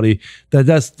personality.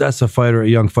 That's a fighter, a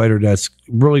young fighter that's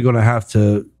really going to have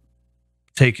to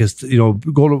take his,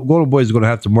 Golden Boy is going to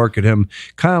have to market him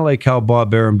kind of like how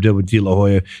Bob Arum did with De La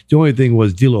Hoya. The only thing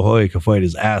was De La Hoya could fight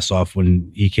his ass off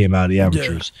when he came out of the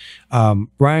amateurs.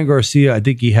 Ryan Garcia, I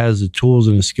think he has the tools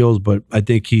and the skills, but I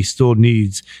think he still they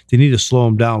need to slow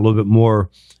him down a little bit more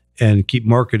and keep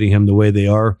marketing him the way they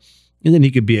are. And then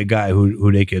he could be a guy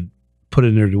who they could put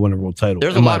in there to win a world title.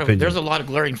 There's a lot of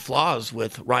glaring flaws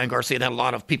with Ryan Garcia that a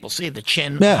lot of people see. The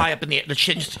chin high up in the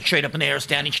chin straight up in the air,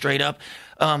 standing straight up,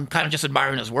 kind of just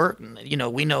admiring his work. And,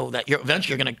 we know that eventually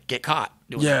you're going to get caught.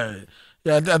 Yeah,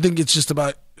 I think it's just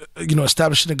about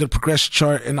establishing a good progression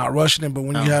chart and not rushing it. But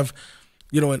when you have,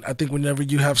 and I think whenever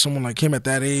you have someone like him at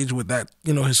that age with that,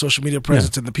 his social media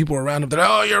presence and the people around him,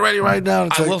 they're you're ready right now.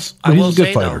 It's I will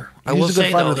say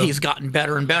though, he's gotten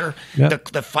better and better. Yeah.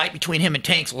 The fight between him and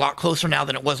Tank's a lot closer now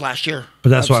than it was last year. But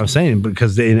that's what I'm saying,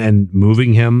 because and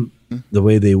moving him the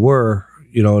way they were,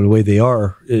 and the way they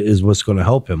are is what's going to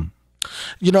help him.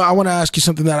 I want to ask you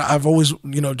something that I've always,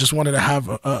 just wanted to have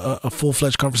a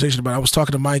full-fledged conversation about. I was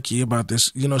talking to Mikey about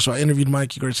this, so I interviewed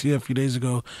Mikey Garcia a few days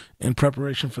ago in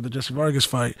preparation for the Jesse Vargas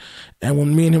fight. And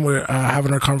when me and him were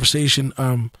having our conversation,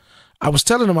 I was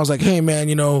telling him, I was like, hey, man,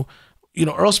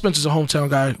 Earl Spence is a hometown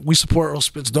guy. We support Earl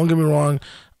Spence. Don't get me wrong.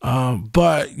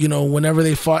 But, whenever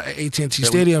they fought at AT&T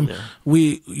Stadium,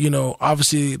 we,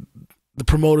 obviously the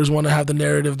promoters want to have the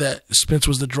narrative that Spence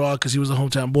was the draw because he was a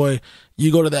hometown boy.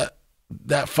 You go to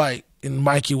that fight, and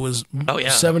Mikey was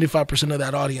 75% of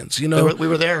that audience. We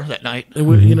were there that night.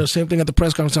 And same thing at the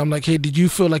press conference. I'm like, hey, did you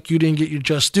feel like you didn't get your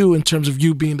just due in terms of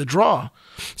you being the draw?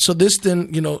 So this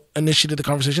then, initiated the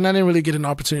conversation. I didn't really get an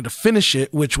opportunity to finish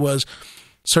it, which was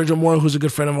Sergio Mora, who's a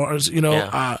good friend of ours.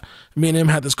 Me and him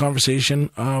had this conversation.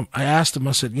 I asked him.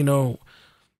 I said,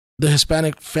 the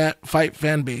Hispanic fight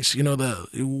fan base, in a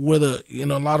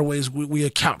lot of ways we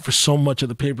account for so much of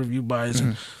the pay-per-view buys.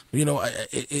 And,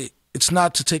 it's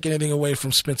not to take anything away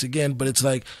from Spence again, but it's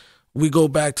like we go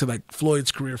back to like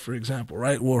Floyd's career, for example,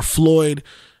 right? Where Floyd,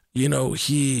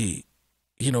 he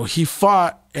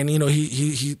fought and,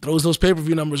 he throws those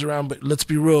pay-per-view numbers around, but let's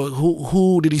be real.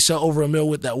 Who did he sell over $1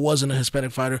 million with that wasn't a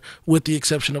Hispanic fighter, with the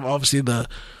exception of obviously the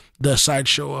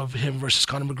sideshow of him versus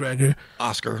Conor McGregor,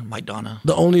 Oscar Maidana.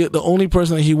 The only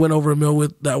person that he went over $1 million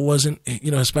with that wasn't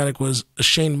Hispanic was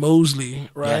Shane Mosley,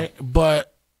 right? Yeah. But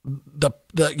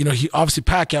he obviously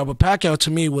Pacquiao, but Pacquiao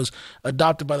to me was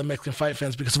adopted by the Mexican fight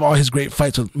fans because of all his great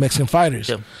fights with Mexican fighters.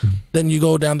 Yeah. Then you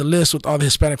go down the list with all the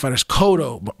Hispanic fighters.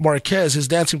 Cotto, Marquez, his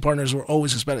dancing partners were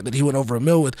always Hispanic that he went over $1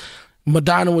 million with.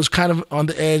 Madonna was kind of on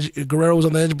the edge. Guerrero was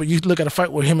on the edge, but you look at a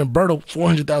fight with him and Berto,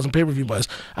 400,000 pay-per-view buys.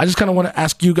 I just kind of want to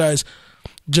ask you guys,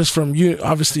 just from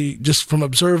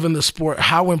observing the sport,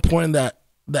 how important that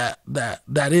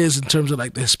is in terms of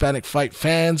like the Hispanic fight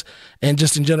fans and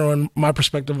just in general, in my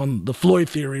perspective on the Floyd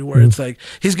theory, where it's like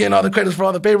he's getting all the credit for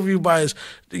all the pay-per-view buys.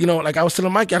 Like I was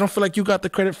telling Mike, I don't feel like you got the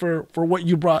credit for what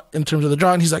you brought in terms of the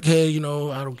draw. And he's like, hey, I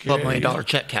don't care. $12 million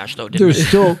check cash though.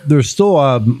 There's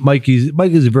still Mikey's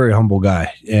a very humble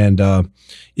guy, and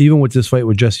even with this fight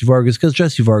with Jesse Vargas, because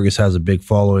Jesse Vargas has a big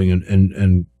following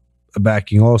and a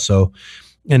backing also.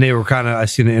 And they were I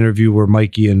seen an interview where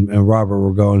Mikey and Robert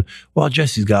were going, well,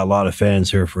 Jesse's got a lot of fans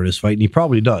here for this fight. And he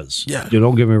probably does. Yeah.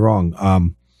 Don't get me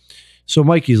wrong. So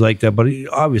Mikey's like that. But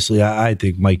obviously, I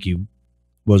think Mikey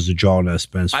was the draw in that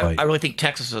Spence fight. I really think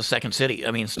Texas is a second city.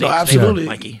 I mean, absolutely.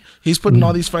 Mikey. He's putting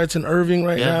all these fights in Irving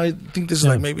right now. I think this is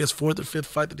like maybe his 4th or 5th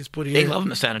fight that he's put here. They love him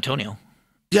in San Antonio.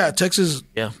 Yeah, Texas.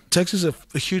 Yeah, Texas is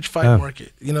a huge fight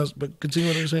market. But continue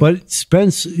what you're saying. But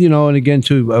Spence, and again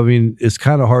too, I mean, it's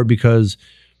kind of hard because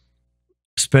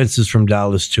Spence is from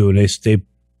Dallas too, and they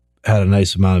had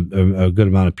a good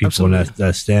amount of people in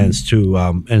that stands too,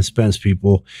 and Spence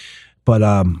people.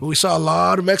 But we saw a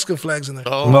lot of Mexican flags in there.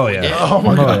 Oh yeah. Oh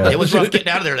my God. It was rough getting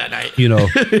out of there that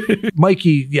night.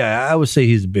 Mikey, I would say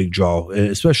he's a big draw,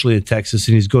 especially in Texas,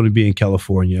 and he's going to be in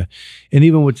California. And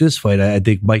even with this fight, I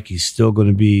think Mikey's still going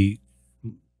to be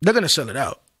They're gonna sell it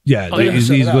out. Yeah, he's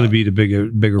going to be the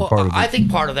bigger part of it. I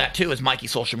think part of that too is Mikey's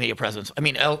social media presence. I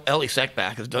mean, Ellie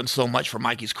Seckbach has done so much for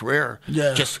Mikey's career.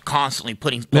 Yeah. Just constantly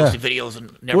posting videos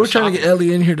and never. We're trying to get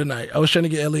Ellie in here tonight. I was trying to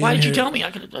get Ellie. Why in did here. you tell me?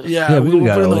 I could. Yeah,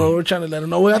 we're trying to let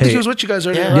him know. I think he was with you guys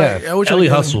earlier. Yeah, right? Ellie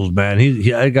hustles, man.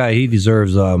 That guy, he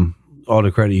deserves all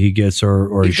the credit he gets,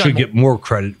 or he should get more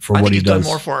credit for what he does. He's done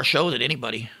more for our show than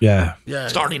anybody. Yeah.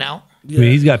 Starting out. Yeah. I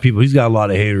mean, he's got people. He's got a lot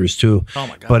of haters too. Oh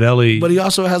my god! But Ellie, he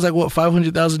also has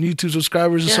 500,000 YouTube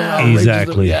subscribers or something.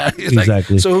 Exactly.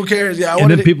 Exactly. So who cares? Yeah.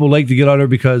 And then people like to get on there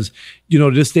because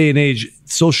this day and age,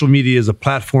 social media is a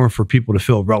platform for people to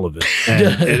feel relevant,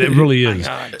 and it really is.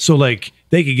 So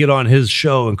they could get on his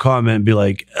show and comment and be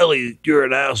like, "Ellie, you're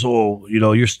an asshole.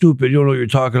 You're stupid. You don't know what you're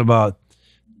talking about."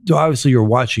 So obviously, you're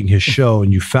watching his show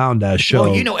and you found that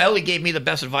show. Well, Ellie gave me the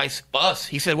best advice. Us,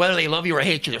 he said, whether they love you or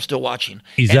hate you, they're still watching.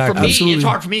 Exactly. And for me, it's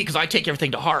hard for me because I take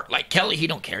everything to heart. Like Kelly, he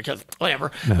don't care because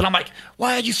whatever. Yeah. But I'm like,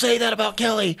 why did you say that about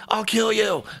Kelly? I'll kill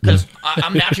you because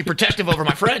I'm naturally protective over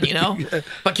my friend,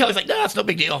 But Kelly's like, nah, it's no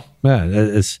big deal. Yeah,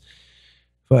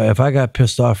 if I got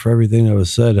pissed off for everything that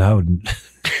was said, I would.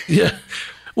 Yeah.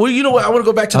 Well, you know what? I want to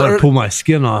go back to I would pull my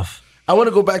skin off. I want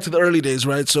to go back to the early days,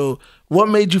 right? So what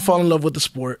made you fall in love with the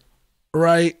sport,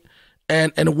 right?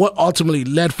 And what ultimately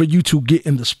led for you to get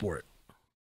in the sport?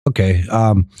 Okay.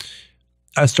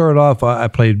 I started off, I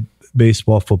played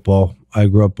baseball, football. I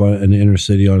grew up in the inner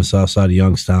city on the south side of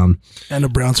Youngstown. And a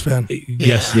Browns fan.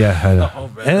 Yes, yeah. I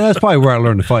know. And that's probably where I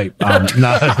learned to fight.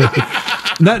 Not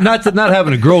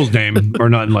having a girl's name or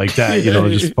nothing like that,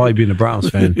 just probably being a Browns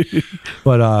fan.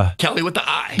 But Kelly with the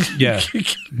eye. Yeah.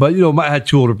 But I had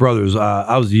two older brothers.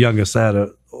 I was the youngest. I had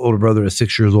an older brother that's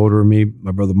 6 years older than me,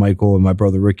 my brother Michael, and my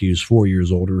brother Ricky, who's 4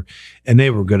 years older. And they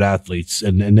were good athletes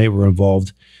and they were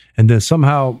involved. And then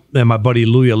somehow, my buddy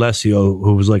Louis Alessio,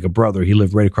 who was like a brother, he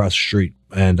lived right across the street.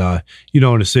 And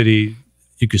in the city,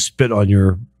 you could spit on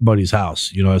your buddy's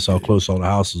house. That's how close all the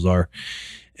houses are.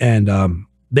 And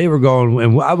they were going,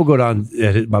 and I would go down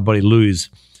at my buddy Louis.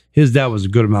 His dad was a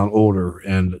good amount older,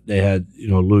 and they had,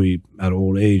 Louis at an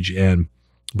old age,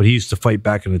 but he used to fight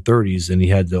back in the 30s, and he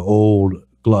had the old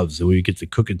gloves that we get the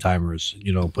cooking timers,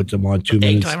 put them on 2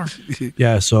 minutes. Timer.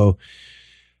 Yeah, so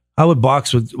I would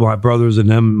box with my brothers, and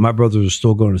them. My brothers were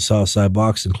still going to Southside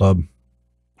Boxing Club,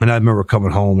 and I remember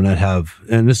coming home,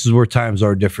 and this is where times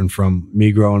are different from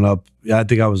me growing up. I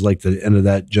think I was like the end of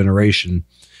that generation.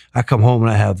 I come home and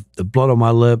I have the blood on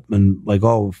my lip and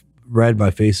all red,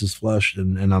 my face is flushed,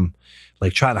 and I'm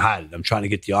trying to hide it. I'm trying to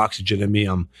get the oxygen in me.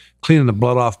 I'm cleaning the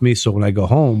blood off me so when I go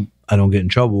home, I don't get in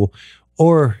trouble.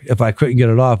 Or if I couldn't get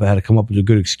it off, I had to come up with a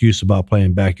good excuse about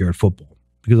playing backyard football.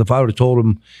 Because if I would have told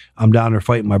them I'm down there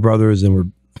fighting my brothers and we're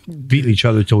beating each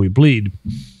other till we bleed.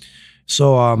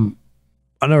 So I'll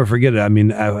never forget it. I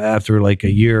mean, after a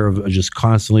year of just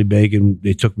constantly begging,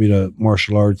 they took me to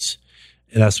martial arts.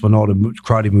 And that's when all the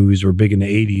karate movies were big in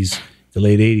the 80s, the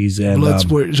late 80s. And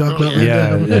Bloodsport, Jacques.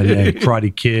 Yeah, and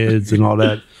Karate Kids and all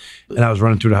that. And I was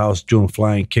running through the house doing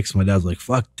flying kicks. My dad's like,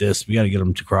 fuck this. We got to get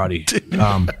him to karate.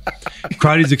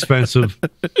 Karate's expensive.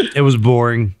 It was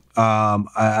boring.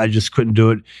 I just couldn't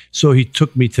do it. So he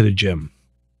took me to the gym.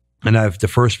 And the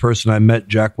first person I met,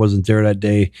 Jack wasn't there that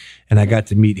day. And I got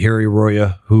to meet Harry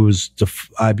Roya, who was the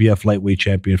IBF lightweight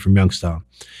champion from Youngstown.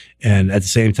 And at the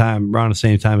same time, around the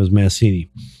same time as Mancini.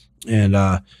 And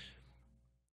I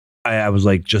was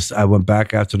I went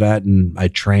back after that and I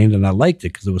trained and I liked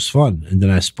it because it was fun. And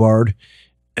then I sparred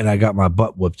and I got my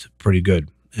butt whooped pretty good.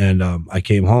 And I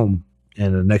came home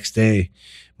and the next day,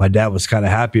 my dad was kind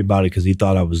of happy about it because he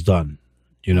thought I was done.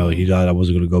 He thought I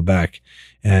wasn't going to go back.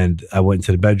 And I went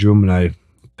into the bedroom and I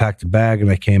packed a bag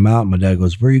and I came out. And my dad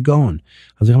goes, "Where are you going?"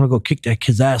 I was like, "I'm going to go kick that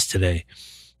kid's ass today."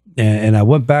 And I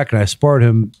went back and I sparred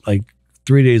him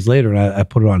 3 days later, and I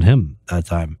put it on him that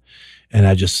time. And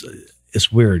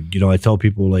it's weird. I tell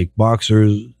people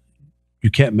boxers, you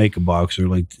can't make a boxer.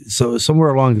 So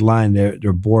somewhere along the line,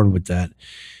 they're born with that.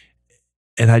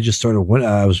 And I just started winning.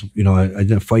 I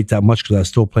didn't fight that much because I was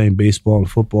still playing baseball and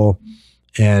football.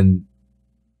 And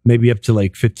maybe up to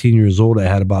 15 years old, I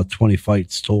had about 20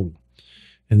 fights total.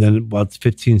 And then about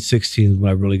 15, 16 is when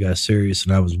I really got serious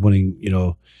and I was winning,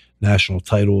 national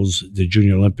titles. The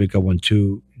Junior Olympic, I won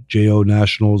 2 JO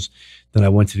nationals. Then I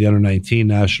went to the under 19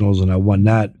 nationals and I won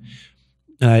that.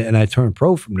 And I turned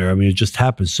pro from there. I mean, it just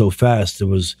happened so fast.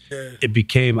 It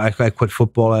became, I quit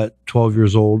football at 12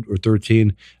 years old or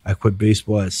 13. I quit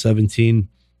baseball at 17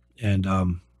 and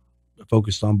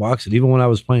focused on boxing. Even when I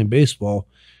was playing baseball,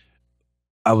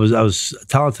 I was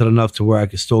talented enough to where I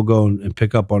could still go and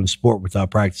pick up on the sport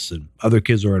without practicing. Other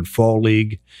kids are in fall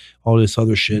league, all this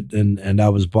other shit, and I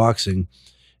was boxing.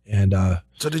 And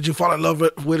so did you fall in love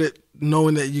with it,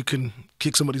 knowing that you can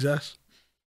kick somebody's ass?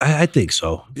 I think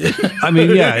so. I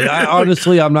mean, yeah.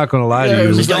 Honestly, I'm not going to lie to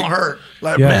you. It don't hurt.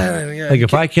 Like, man, like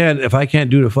if I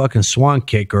can't do the fucking swan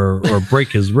kick or break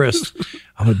his wrist,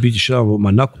 I'm gonna beat the shit out with my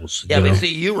knuckles. Yeah, but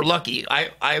see, you were lucky.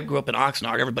 I grew up in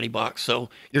Oxnard. Everybody boxed, so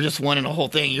you're just winning the whole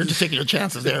thing. You're just taking your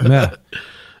chances there.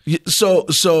 Yeah.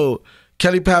 So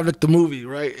Kelly Pavlik, the movie,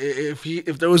 right?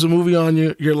 If there was a movie on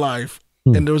your life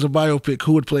and there was a biopic,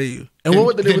 who would play you? And what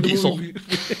would the name of the movie?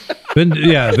 Vin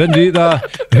Diesel,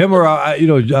 him or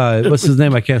what's his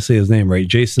name? I can't say his name right.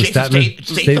 Jason Statham.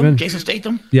 Jason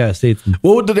Statham. Yeah, Statham.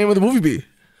 What would the name of the movie be?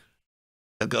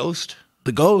 The Ghost.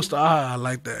 The Ghost. I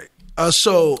like that.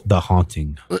 So The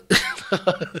Haunting.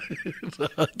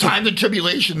 Time and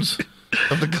tribulations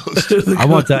of the Ghost. I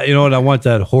want that. You know what? I want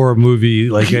that horror movie,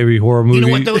 like every horror movie. You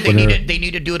know what though? They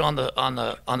need to do it on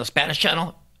the Spanish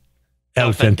channel.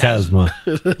 El Fantasma.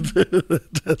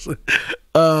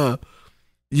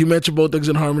 You mentioned Bone Thugs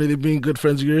and Harmony. They being good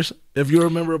friends of yours. If you're a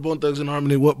member of Bone Thugs and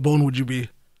Harmony, what bone would you be?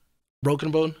 Broken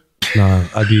bone? No,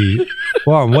 I'd be.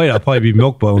 Well, I'm white. I'll probably be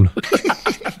milk bone.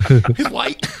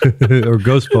 White or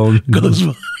ghost bone. Ghost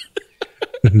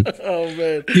bone. Oh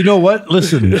man! You know what?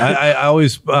 Listen, I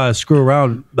always screw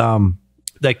around.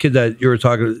 That kid that you were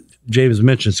talking, James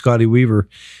mentioned, Scotty Weaver.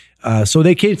 So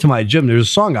they came to my gym. There's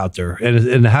a song out there,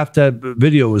 and half that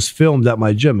video was filmed at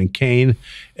my gym. And Kane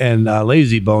and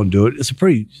Lazy Bone do it. It's a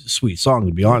pretty sweet song,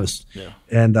 to be honest. Yeah.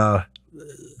 And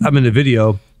I'm in the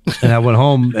video, and I went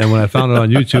home, and when I found it on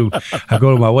YouTube, I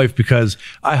go to my wife because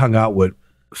I hung out with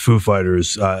Foo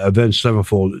Fighters, Avenged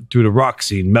Sevenfold, through the rock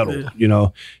scene, metal, you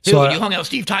know. Dude, so you hung out with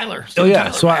Steve Tyler.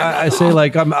 Tyler, so I say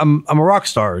like I'm a rock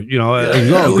star, you know.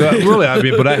 Really, I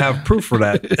mean, but I have proof for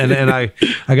that. And I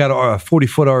got a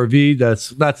 40-foot RV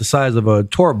that's not the size of a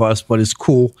tour bus, but it's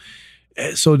cool.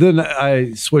 So then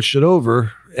I switched it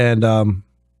over and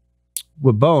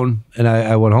with Bone, and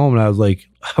I went home and I was like,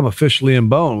 I'm officially in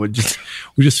Bone. We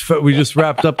just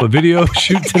wrapped up a video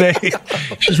shoot today.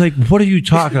 She's like, what are you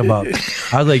talking about?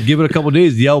 I was like, give it a couple of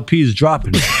days. The LP is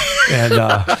dropping. And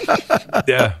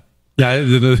yeah.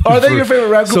 Are they your favorite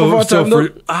rap group of all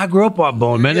time? I grew up on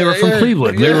Bone, man. They were from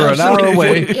Cleveland. They were an hour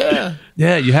away.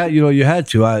 Yeah, you had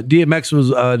to. DMX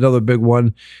was another big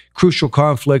one. Crucial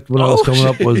Conflict when I was coming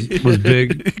up was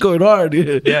big. Going hard,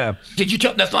 yeah. Did you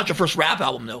tell? That's not your first rap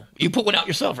album, though. You put one out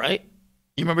yourself, right?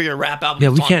 You remember your rap album? Yeah,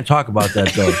 we can't talk about that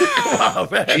though. Oh,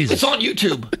 man. It's on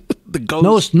YouTube. The Ghost.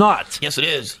 No, it's not. Yes, it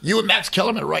is. You and Max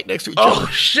Kellerman are right next to each other. Oh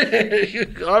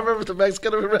shit! I remember the Max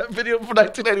Kellerman rap video from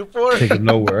 1984. Take it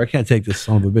nowhere. I can't take this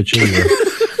son of a bitch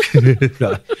anywhere.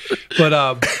 No. But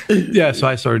yeah, so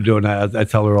I started doing that. I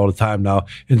tell her all the time now.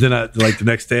 And then like the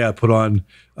next day I put on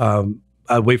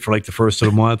I'd wait for like the first of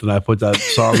the month and I put that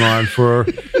song on for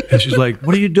her. And she's like,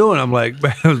 what are you doing? I'm like,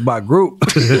 man, it was my group.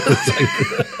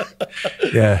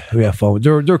 Yeah, we have fun.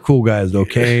 They're cool guys though.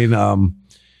 Kane,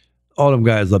 all them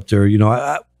guys up there. You know,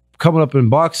 I coming up in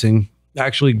boxing,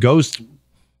 actually Ghost,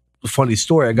 funny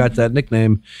story. I got that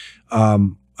nickname.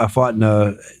 I fought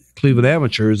in Cleveland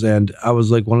Amateurs and I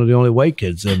was like one of the only white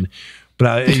kids. But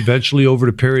I eventually, over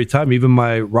the period of time, even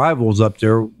my rivals up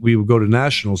there, we would go to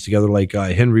nationals together, like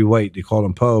Henry White, they called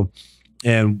him Poe,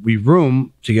 and we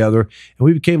roomed together, and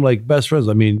we became like best friends.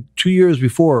 I mean, 2 years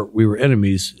before, we were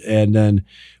enemies, and then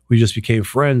we just became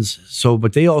friends. So,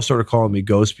 but they all started calling me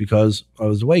Ghost because I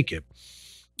was a white kid.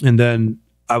 And then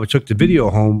I took the video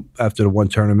home after the one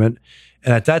tournament,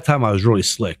 and at that time, I was really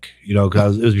slick, you know,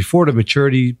 because it was before the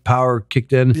maturity power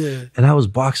kicked in, and I was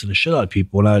boxing the shit out of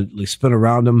people, and I'd like spin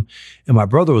around them, and my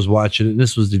brother was watching it, and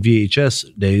this was the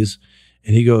VHS days,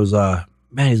 and he goes, man,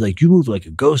 he's like, you move like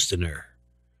a ghost in there.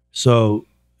 So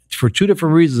for two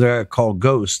different reasons, I got called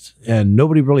Ghost, and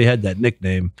nobody really had that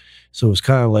nickname, so it was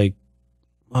kind of like,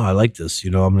 oh, I like this, you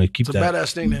know, I'm going to keep that.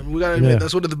 It's a badass nickname. We got to admit,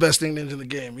 that's one of the best nicknames in the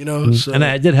game, you know? So. And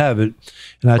I did have it,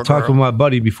 and I talked with my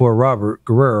buddy before, Robert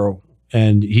Guerrero,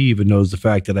 and he even knows the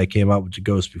fact that I came out with the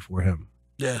Ghost before him.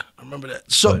 Yeah, I remember that.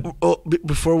 So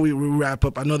before we wrap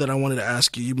up, I know that I wanted to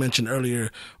ask you. You mentioned earlier,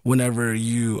 whenever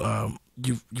you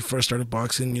first started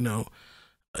boxing, you know,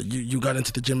 you got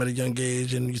into the gym at a young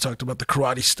age, and you talked about the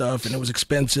karate stuff, and it was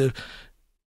expensive.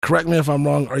 Correct me if I'm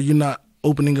wrong. Are you not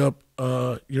opening up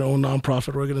your own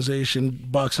nonprofit organization,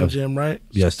 boxing gym, right?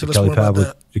 Yes, the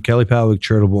Kelly Pavlik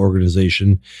Charitable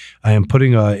Organization. I am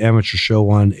putting an amateur show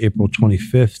on April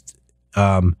 25th.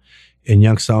 In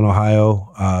Youngstown,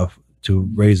 Ohio, to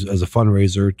raise as a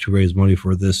fundraiser to raise money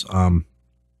for this.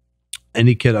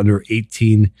 Any kid under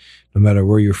 18, no matter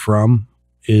where you're from,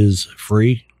 is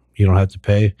free. You don't have to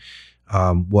pay.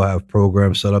 We'll have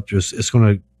programs set up. It's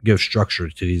going to give structure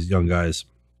to these young guys.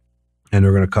 and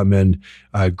they're going to come in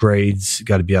grades,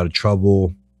 got to be out of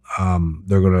trouble.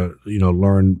 They're going to,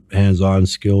 learn hands-on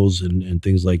skills and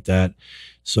things like that.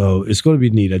 So it's going to be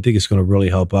neat. I think it's going to really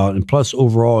help out. And plus,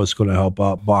 overall, it's going to help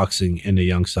out boxing in the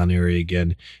Youngstown area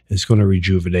again. It's going to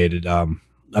rejuvenate it. I'm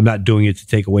not doing it to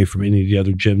take away from any of the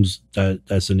other gyms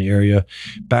that's in the area.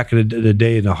 Back in the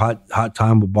day, in a hot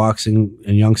time with boxing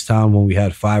in Youngstown, when we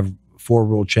had 4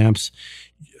 world champs,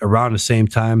 around the same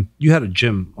time, you had a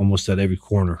gym almost at every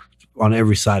corner, on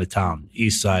every side of town,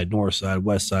 east side, north side,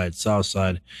 west side, south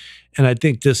side. And I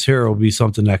think this here will be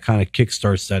something that kind of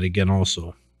kickstarts that again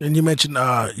also. And you mentioned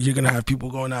you're going to have people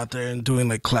going out there and doing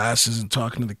like classes and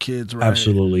talking to the kids, right?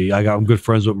 Absolutely. I'm good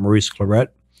friends with Maurice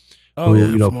Claret,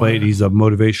 who played. He's a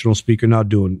motivational speaker now,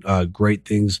 doing great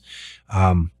things.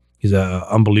 He's an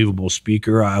unbelievable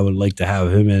speaker. I would like to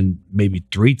have him in maybe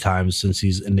 3 times, since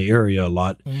he's in the area a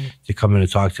lot, to come in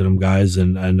and talk to them guys.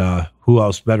 And who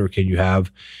else better can you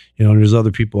have? And there's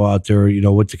other people out there,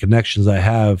 with the connections I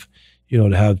have, to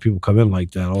have people come in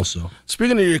like that also.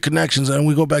 Speaking of your connections, and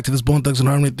we go back to this Bone Thugs and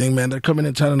Harmony thing, man, they're coming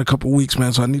in town in a couple of weeks,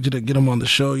 man, so I need you to get them on the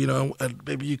show, and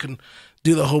maybe you can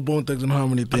do the whole Bone Thugs and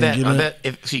Harmony thing. I bet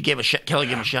if you Kelly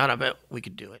gave him a shot, I bet we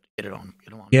could do it. Get him on.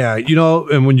 Yeah,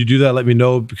 and when you do that, let me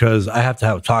know, because I have to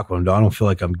have a talk with him. I don't feel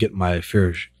like I'm getting my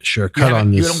fair share cut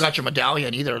on this. You don't got your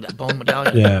medallion either, that bone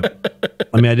medallion. Yeah.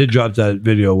 I mean, I did drop that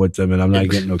video with them, and I'm not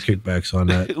getting no kickbacks on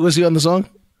that. Was he on the song?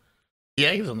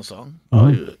 Yeah, he was on the song.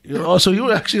 Oh, so you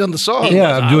were actually on the song?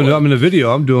 Yeah, I'm in the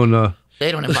video. I'm doing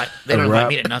They don't invite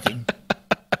me to nothing.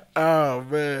 Oh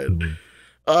man.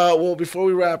 Well, before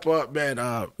we wrap up, man,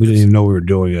 we didn't even know we were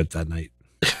doing it that night.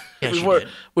 Yes,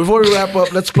 before we wrap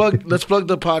up, let's plug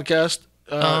the podcast.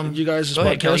 You guys, go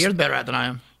ahead, Kelly. You're better at it than I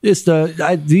am. It's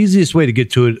the easiest way to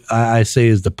get to it, I say,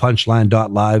 is the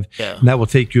punchline.live. Yeah. And that will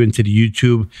take you into the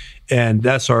YouTube. And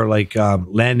that's our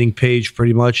landing page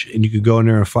pretty much. And you can go in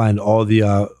there and find all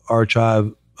the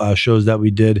archive shows that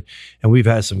we did. And we've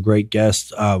had some great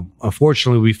guests.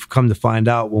 Unfortunately, we've come to find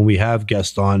out when we have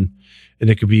guests on,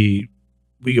 and it could be,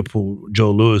 we could pull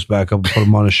Joe Lewis back up and put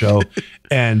him on a show,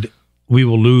 and we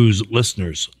will lose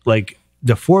listeners. Like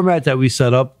the format that we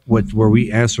set up with, where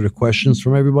we answer the questions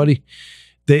from everybody,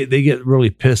 they get really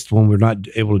pissed when we're not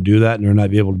able to do that, and they're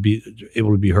not able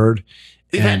to be heard.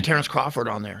 We've had Terrence Crawford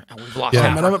on there, and we've lost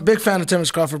half. Man, I'm a big fan of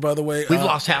Terrence Crawford, by the way. We've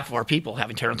lost half of our people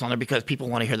having Terrence on there because people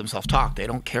want to hear themselves talk. They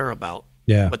don't care about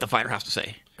what the fighter has to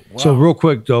say. Wow. So real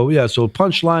quick though, so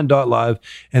punchline.live,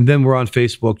 and then we're on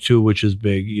Facebook too, which is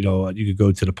big. You could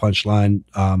go to the Punchline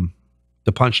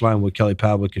with Kelly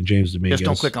Pavlik and James Dominguez. Just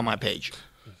don't click on my page.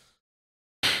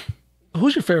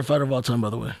 Who's your favorite fighter of all time, by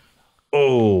the way?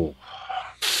 Oh,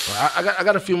 I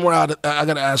got a few more out. I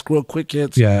got to ask real quick,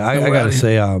 kids. Yeah, I got to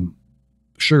say,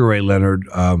 Sugar Ray Leonard,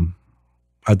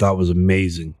 I thought was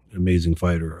amazing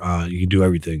fighter. You can do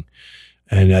everything.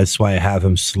 And that's why I have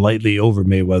him slightly over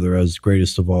Mayweather as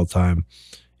greatest of all time,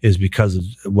 is because of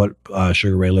what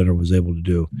Sugar Ray Leonard was able to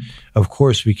do. Of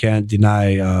course, we can't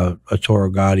deny Arturo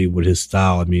Gatti with his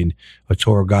style. I mean,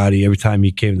 Arturo Gatti, every time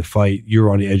he came to fight, you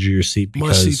were on the edge of your seat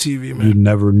because CTV, man. You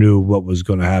never knew what was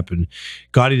going to happen.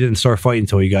 Gatti didn't start fighting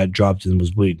until he got dropped and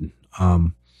was bleeding.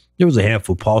 There was a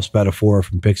handful. Paul Spadafora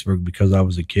from Pittsburgh, because I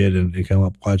was a kid and came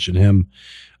up watching him.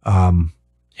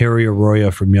 Harry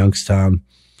Arroyo from Youngstown.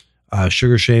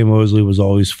 Sugar Shane Mosley was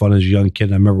always fun as a young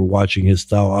kid. I remember watching his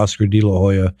style. Oscar De La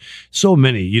Hoya. So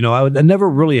many. I never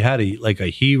really had a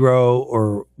hero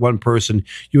or one person.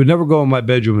 You would never go in my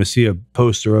bedroom and see a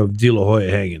poster of De La Hoya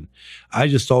hanging. I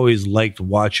just always liked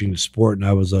watching the sport, and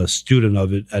I was a student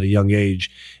of it at a young age.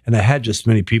 And I had just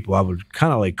many people. I would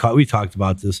kind of we talked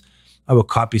about this. I would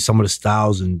copy some of the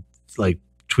styles and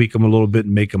tweak them a little bit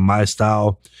and make them my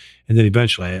style. And then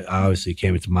eventually I obviously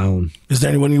came into my own. Is there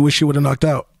anyone you wish you would have knocked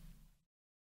out?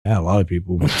 Yeah, a lot of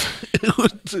people.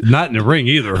 Not in the ring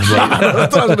either. But.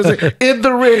 That's what I was going to say. In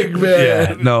the ring, man.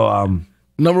 Yeah, no.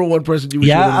 Number one person you wish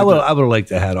you would have I would have liked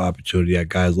to have had an opportunity at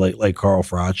guys like Carl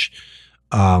Froch.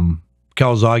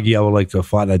 Calzaghe, I would like to have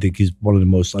fought. I think he's one of the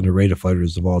most underrated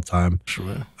fighters of all time.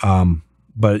 Sure.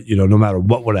 But, no matter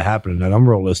what would have happened, and I'm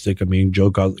realistic. I mean,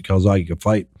 Joe Calzaghe could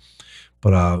fight.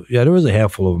 But, there was a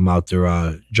handful of them out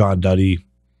there. John Duddy,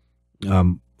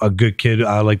 a good kid.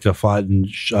 I like to fight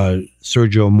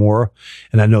Sergio Mora,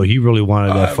 and I know he really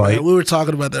wanted that fight. Man, we were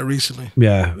talking about that recently.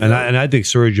 Yeah, and I think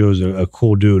Sergio is a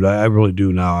cool dude. I really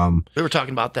do now. We were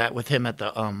talking about that with him at the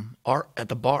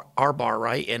our bar,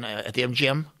 right, and at the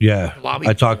MGM. Yeah, lobby.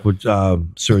 I talked with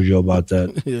Sergio about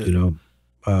that.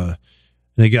 Yeah.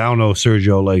 And again, I don't know if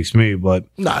Sergio likes me, but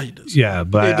nah, he does. Yeah,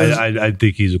 but I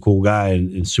think he's a cool guy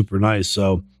and super nice.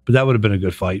 So, but that would have been a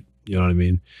good fight. You know what I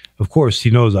mean? Of course,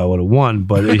 he knows I would have won,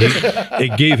 but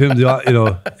it gave him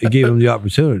the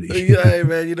opportunity. Yeah, hey,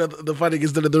 man. You know, the fighting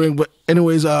gets done in the ring. But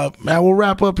anyways, man, we'll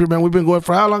wrap up here, man. We've been going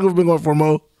for how long have we been going for,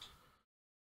 Mo?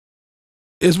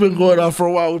 It's been going on for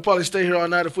a while. We'll probably stay here all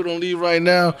night if we don't leave right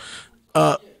now.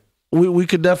 We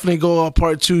could definitely go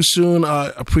part 2 soon.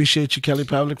 Appreciate you, Kelly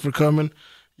Pavlik, for coming.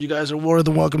 You guys are more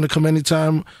than welcome to come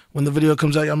anytime. When the video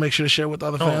comes out, y'all make sure to share with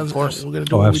other fans. Of course. We're gonna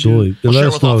do absolutely. We'll let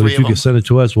us know if you can send it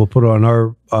to us. We'll put it on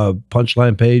our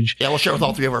Punchline page. Yeah, we'll share with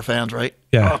all 3 of our fans, right?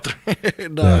 Yeah.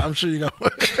 I'm sure you got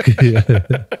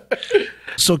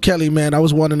So, Kelly, man, I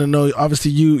was wanting to know,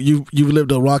 obviously, you've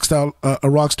lived a rock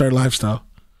star lifestyle.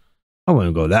 I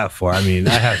wouldn't go that far. I mean,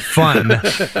 I had fun.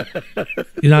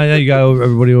 You got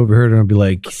everybody over here and be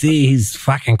like, see, he's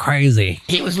fucking crazy.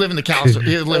 He was living the cows.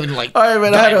 He was living like all right,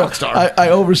 man. I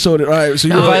oversold it. All right, so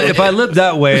if I lived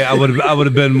that way, I would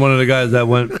have been one of the guys that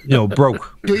went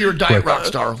broke. You're a diet rock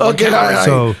star. Okay, all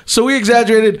right. So we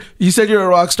exaggerated. You said you're a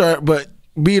rock star, but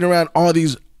being around all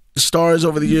these stars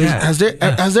over the years, has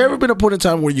there ever been a point in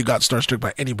time where you got starstruck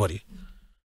by anybody?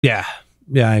 Yeah,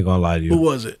 I ain't gonna lie to you. Who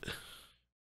was it?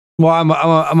 Well,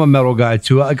 I'm a metal guy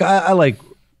too. Like I like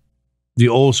the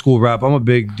old school rap. I'm a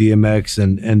big DMX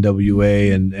and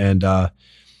NWA and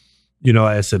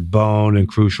I said Bone and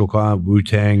Crucial Con,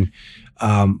 Wu-Tang.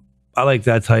 I like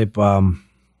that type. And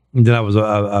then I was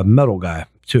a metal guy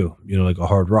too. Like a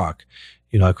hard rock.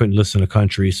 I couldn't listen to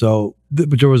country. So,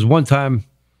 but there was one time.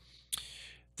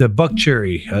 The Buck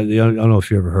Cherry. I don't know if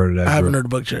you ever heard of that. I haven't heard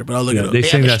of Buck Cherry, but I'll look it up. They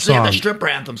sing that song. They have the stripper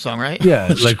anthem song, right?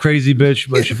 Yeah, like Crazy Bitch,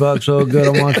 but she fucks so good.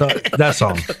 I want to talk. That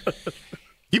song.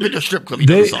 You've been to a strip club. You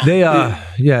know the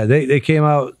song. They came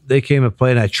out. They came and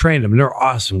played. And I trained them. They're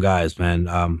awesome guys,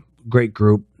 man. Great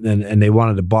group, and they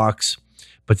wanted to box,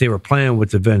 but they were playing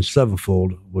with Avenged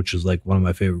Sevenfold, which is like one of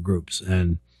my favorite groups.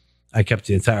 And I kept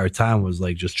the entire time was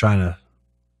like just trying to.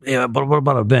 Yeah, but what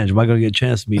about Avenged? Am I going to get a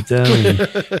chance to meet them? And,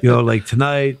 like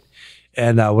tonight.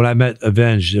 And when I met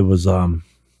Avenged, it was cool.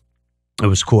 I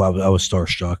was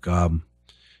starstruck.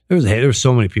 There was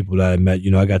so many people that I met.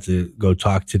 I got to go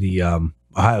talk to the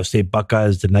Ohio State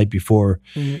Buckeyes the night before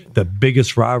the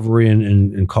biggest rivalry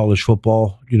in college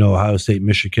football. Ohio State,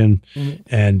 Michigan,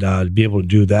 and to be able to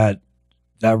do that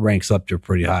ranks up there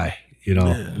pretty high.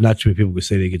 Not too many people could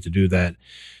say they get to do that.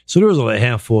 So there was a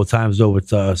handful of times though with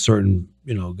certain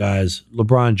guys.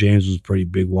 LeBron James was a pretty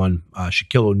big one.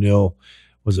 Shaquille O'Neal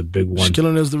was a big one. Shaquille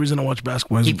O'Neal's the reason I watch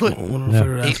basketball. He's one of my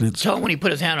favorite athletes. Tell him when he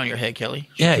put his hand on your head, Kelly.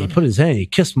 Yeah, he put his hand. He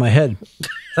kissed my head.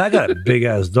 I got a big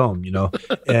ass dome,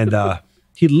 and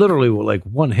he literally with like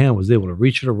one hand was able to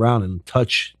reach it around and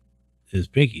touch his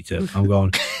pinky tip. I'm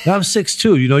going. Now I'm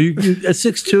 6'2". You at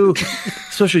 6'2",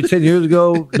 especially 10 years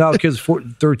ago. Now kids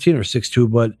 13 or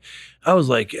 6'2", but. I was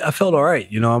like, I felt all right.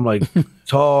 I'm like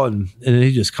tall, and then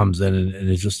he just comes in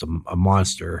and is just a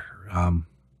monster.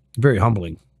 Very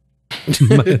humbling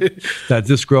that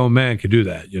this grown man could do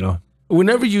that,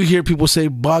 Whenever you hear people say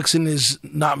boxing is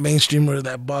not mainstream or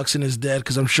that boxing is dead,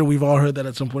 because I'm sure we've all heard that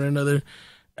at some point or another,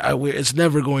 it's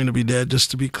never going to be dead, just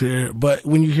to be clear. But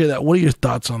when you hear that, what are your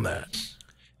thoughts on that?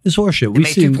 It's horseshit. We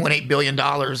made $2.8 billion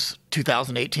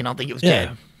 2018. I don't think it was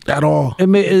dead. At all.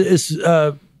 It's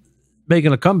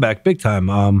making a comeback big time.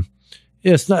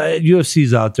 It's not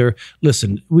UFC's out there.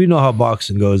 Listen, we know how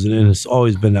boxing goes, and it's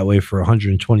always been that way for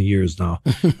 120 years now.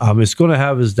 It's going to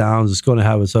have its downs. It's going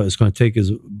to take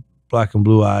his black and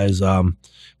blue eyes.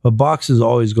 But boxing is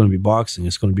always going to be boxing.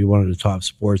 It's going to be one of the top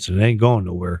sports, and it ain't going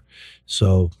nowhere.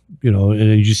 So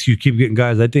and you keep getting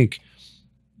guys. I think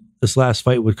this last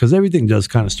fight because everything does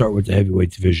kind of start with the heavyweight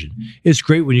division. It's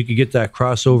great when you can get that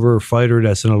crossover fighter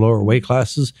that's in the lower weight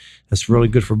classes. That's really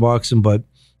good for boxing, but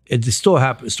it still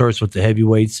happens. It starts with the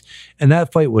heavyweights, and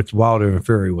that fight with Wilder and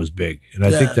Fury was big, and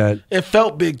I think that it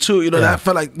felt big too. That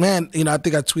felt like, man. I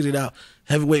think I tweeted out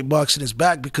heavyweight boxing is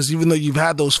back because even though you've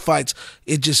had those fights,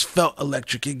 it just felt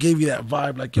electric. It gave you that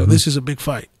vibe, like this is a big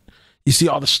fight. You see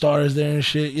all the stars there and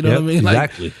shit. You know what I mean?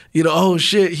 Exactly. Like, oh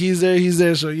shit, he's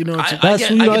there. So I get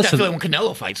that feeling when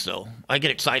Canelo fights though. I get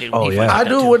excited. When he fights I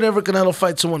do whenever Canelo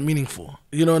fights someone meaningful.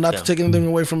 Not to take anything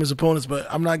away from his opponents, but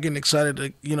I'm not getting excited. I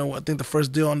think the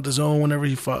first deal on DAZN whenever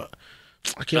he fought.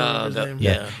 I can't remember his name.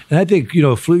 Yeah, and I think you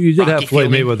did have Floyd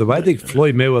Mayweather, but I think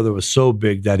Floyd Mayweather was so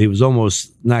big that he was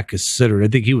almost not considered. I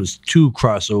think he was too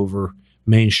crossover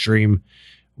mainstream,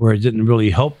 where it didn't really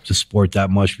help the sport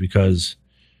that much because.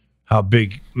 How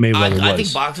big Mayweather was. I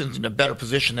think boxing's in a better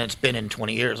position than it's been in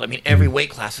 20 years. I mean, every weight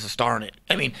class is a star in it.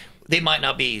 I mean, they might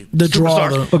not be the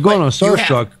superstars. draw, but going on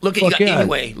Starstruck. Look at you got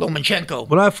Inoue, Lomachenko.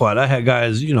 When I fought, I had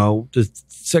guys, the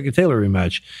second Taylor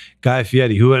rematch, Guy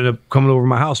Fieri, who ended up coming over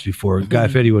my house before. Guy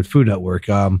Fieri with Food Network.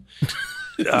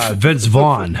 Vince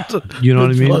Vaughn. You know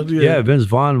what I mean? Vaughn, yeah, Vince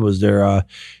Vaughn was there.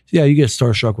 Yeah, you get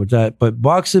starstruck with that. But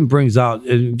boxing brings out,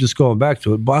 and just going back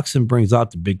to it, boxing brings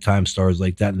out the big time stars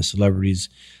like that and the celebrities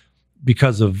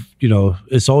because of,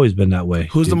 it's always been that way.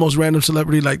 Who's the most random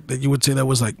celebrity like that you would say that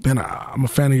was like, man, I'm a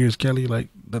fan of yours, Kelly, like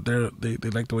that they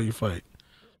like the way you fight?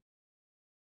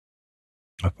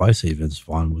 I'd probably say Vince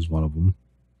Vaughn was one of them.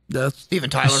 That's Steven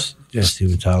Tyler. Yeah,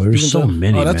 Steven Tyler. There's so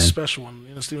many, Oh, that's man. a special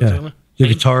one. Steven Tyler. The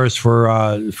guitarist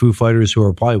for Foo Fighters, who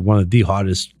are probably one of the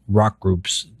hottest rock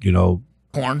groups,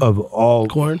 Korn. of all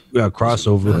Korn.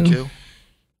 crossover. Too.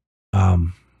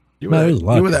 You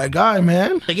were that guy,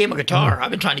 man. They gave him a guitar. I've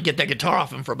been trying to get that guitar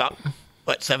off him for about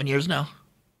 7 years now.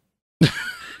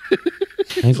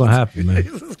 Ain't gonna happen, man.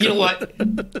 You know what?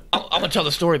 I'm gonna tell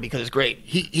the story because it's great.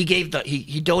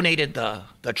 He donated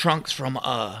the trunks from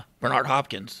Bernard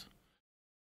Hopkins,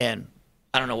 and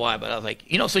I don't know why, but I was like,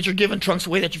 since you're giving trunks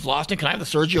away that you've lost, can I have the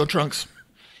Sergio trunks?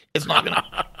 It's not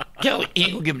gonna. Kelly, he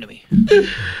ain't gonna give them to me.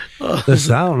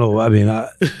 Listen, I don't know. I mean,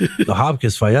 the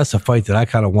Hopkins fight, that's a fight that I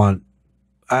kind of want.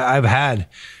 I've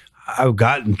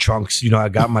gotten trunks. I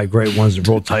got my great ones, the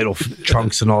world title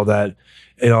trunks and all that.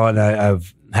 And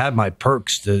I've had my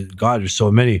perks. God, there's so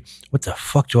many. What the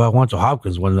fuck do I want the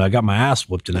Hopkins one? I got my ass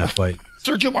whooped in that fight.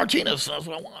 Sergio Martinez, that's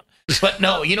what I want. But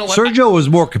no, you know what? Sergio was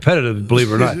more competitive,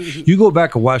 believe it or not. You go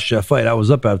back and watch that fight. I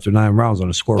was up after 9 rounds on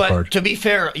a scorecard. But to be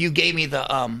fair, you gave me the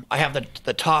I have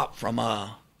the top from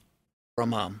the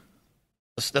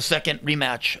second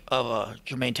rematch of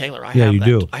Jermain Taylor. I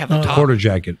have the top quarter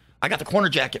jacket. I got the corner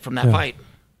jacket from that fight.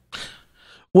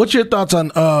 What's your thoughts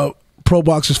on pro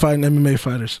boxers fighting MMA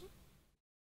fighters?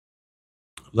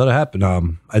 Let it happen.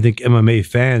 I think MMA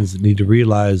fans need to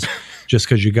realize just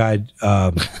because your guy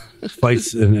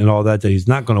fights and all that he's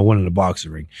not going to win in a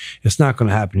boxing ring. It's not going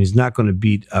to happen. He's not going to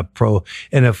beat a pro.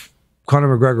 And if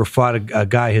Conor McGregor fought a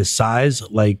guy his size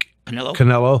like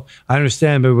Canelo, I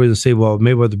understand everybody will say, well,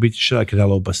 Mayweather beat the shit out of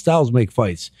Canelo, but styles make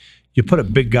fights. You put a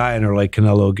big guy in there like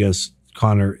Canelo against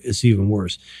Conor, it's even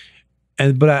worse.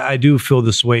 But I do feel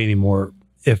this way anymore.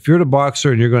 If you're the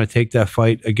boxer and you're going to take that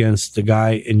fight against the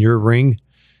guy in your ring,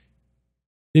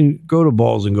 then go to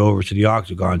balls and go over to the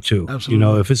octagon too.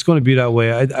 Absolutely. If it's going to be that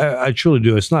way, I truly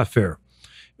do. It's not fair.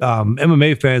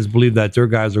 MMA fans believe that their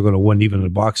guys are going to win even in a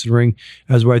boxing ring,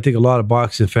 as where I think a lot of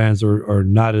boxing fans are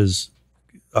not as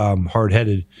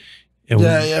hard-headed. And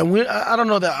I don't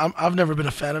know that. I've never been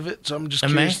a fan of it, so I'm just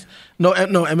curious. No,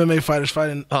 MMA fighters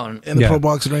fighting in the pro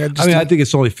boxing ring. I think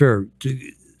it's only fair.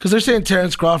 Because they're saying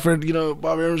Terrence Crawford,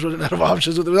 Bob Arum's running out of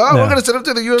options with him. We're going to send him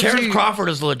to the UFC. Terrence Crawford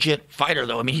is a legit fighter,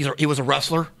 though. I mean, he was a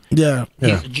wrestler. Yeah.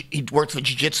 He worked for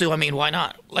jiu-jitsu. I mean, why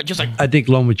not? I think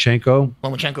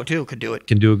Lomachenko too could do it.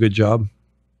 Can do a good job.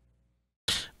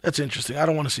 That's interesting. I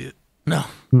don't want to see it. No.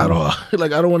 At all. I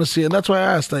don't want to see it. And that's why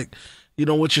I asked,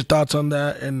 what's your thoughts on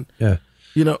that? And,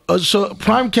 so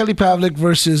prime Kelly Pavlik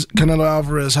versus Canelo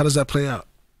Alvarez, how does that play out?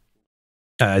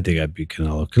 I think I'd beat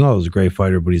Canelo. Canelo's a great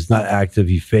fighter, but he's not active.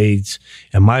 He fades.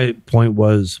 And my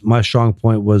strong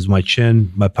point was my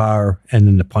chin, my power, and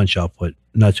then the punch output.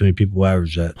 Not too many people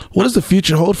average that. What does the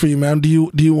future hold for you, man? Do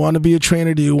you want to be a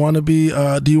trainer? Do you want to be?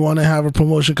 Do you want to have a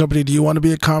promotion company? Do you want to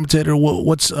be a commentator?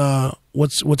 What's in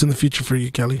the future for you,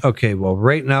 Kelly? Okay, well,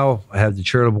 right now I have the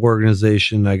charitable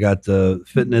organization. I got the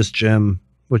fitness gym,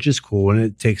 which is cool, and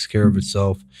it takes care of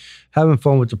itself. Having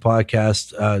fun with the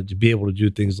podcast, to be able to do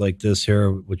things like this here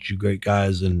with you great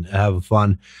guys and having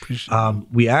fun.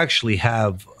 We actually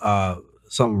have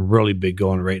something really big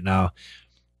going right now.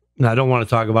 And I don't want to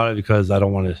talk about it because I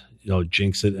don't want to,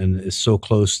 jinx it. And it's so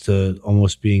close to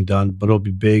almost being done, but it'll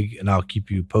be big and I'll keep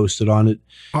you posted on it.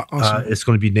 Awesome. It's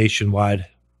going to be nationwide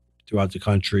throughout the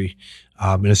country.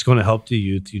 And it's going to help the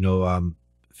youth,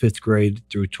 5th grade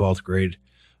through 12th grade.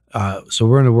 So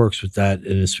we're in the works with that,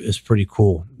 and it's pretty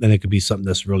cool. And it could be something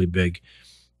that's really big.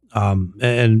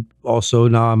 And also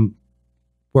now I'm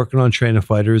working on training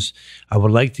fighters. I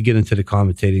would like to get into the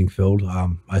commentating field.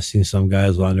 I've seen some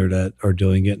guys on there that are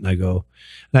doing it, and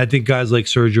I think guys like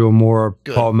Sergio Moore,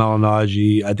 Paul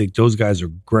Malignaggi, I think those guys are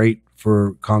great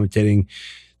for commentating.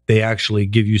 They actually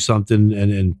give you something,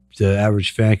 and the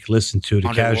average fan can listen to, the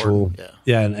casual,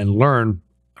 and learn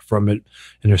from it.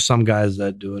 And there's some guys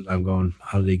that do it. I'm going,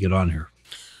 how do they get on here?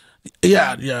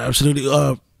 Yeah,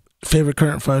 absolutely. Favorite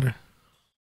current fighter?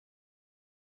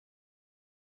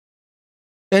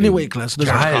 Any weight class.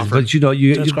 But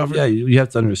you have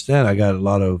to understand, I got a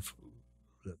lot of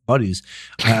buddies.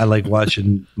 I like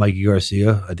watching Mikey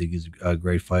Garcia. I think he's a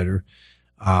great fighter.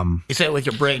 You say it with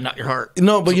your brain, not your heart.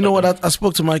 No, but you know what? I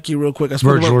spoke to Mikey real quick.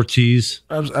 Virgil Ortiz.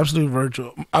 Absolutely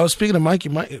Virgil. I was speaking to Mikey,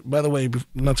 by the way,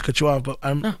 not to cut you off, but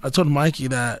I told Mikey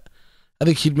that I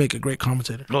think he'd make a great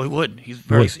commentator. No, he would. He's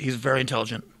very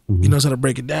intelligent. He knows how to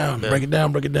break it down, break it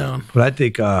down. But I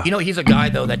think he's a guy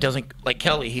though that doesn't like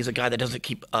Kelly. He's a guy that doesn't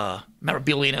keep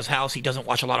memorabilia in his house. He doesn't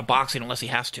watch a lot of boxing unless he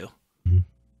has to.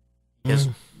 Yes.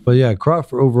 But yeah,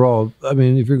 Crawford overall. I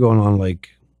mean, if you're going on like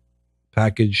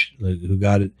package, like who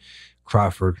got it,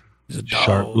 Crawford,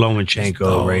 sharp.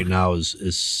 Lomachenko right now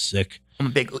is sick. I'm a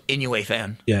big Inoue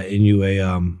fan. Yeah,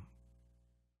 Inoue.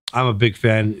 I'm a big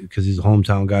fan because he's a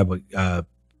hometown guy, but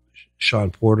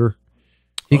Sean Porter,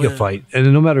 he can fight. And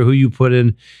then no matter who you put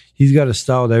in, he's got a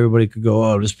style that everybody could go,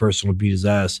 oh, this person will beat his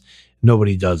ass.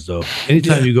 Nobody does, though.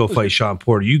 Anytime you go fight Sean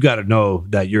Porter, you got to know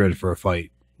that you're in for a fight.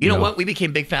 You know what? We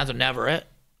became big fans of Navarrete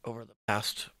over the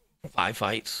past 5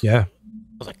 fights. Yeah. I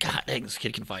was like, God dang, this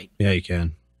kid can fight. Yeah, he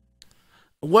can.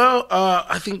 Well,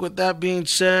 I think with that being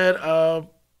said,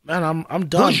 man, I'm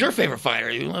done. Who's your favorite fighter?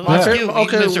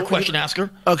 Mr. Question Asker.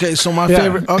 Okay, so my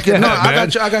favorite. Okay, no,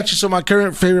 I got you. So my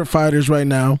current favorite fighters right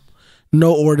now,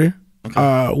 no order,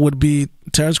 would be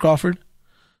Terrence Crawford.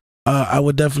 I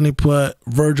would definitely put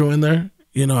Virgil in there.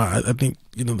 You know, I think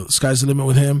the sky's the limit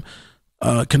with him.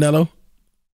 Canelo,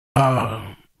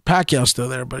 Pacquiao's still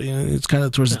there, but it's kind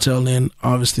of towards the tail end,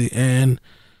 obviously, and.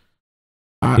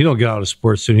 He don't get out of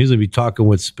sports soon. He's gonna be talking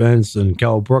with Spence and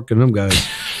Cal Brook and them guys.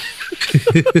 He's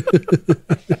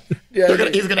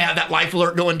gonna have that life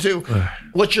alert going too.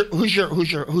 Who's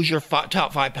your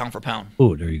top 5 pound for pound?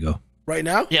 Oh, there you go. Right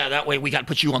now? Yeah, that way we got to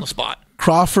put you on the spot.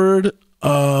 Crawford,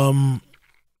 Lomachenko,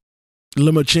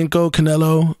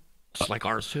 Canelo. Just like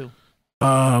ours too.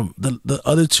 The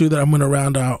other 2 that I'm gonna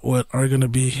round out with are gonna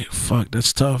be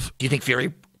that's tough. Do you think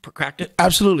Fury cracked it?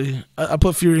 Absolutely. I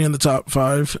put Fury in the top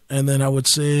 5, and then I would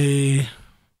say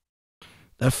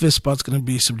that 5th spot's going to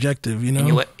be subjective,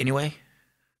 Anyway?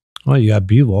 Oh, you got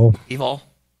Bivol. Beat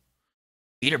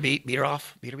her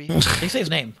off. How do you say his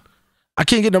name? I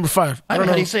can't get number 5. I don't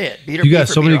know how do you say it. You got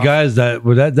so many guys that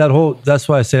that's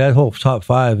why I say that whole top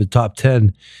 5 and top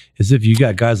 10 is if you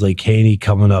got guys like Haney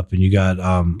coming up and you got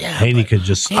Haney could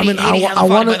just. I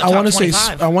want to say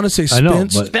Spence. I know,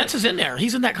 but Spence is in there.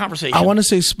 He's in that conversation. I want to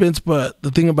say Spence, but the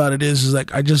thing about it is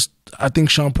like I think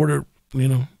Sean Porter,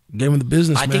 gave him the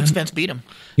business. I think Spence beat him.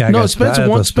 Yeah, no, Spence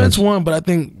won. Spence won, but I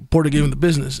think Porter gave him the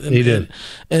business. And, he did,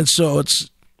 and so it's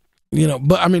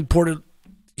but I mean Porter,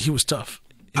 he was tough.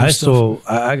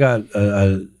 I got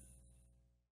a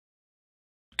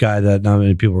guy that not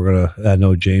many people are gonna. I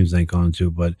know James ain't going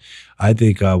to, but I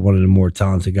think one of the more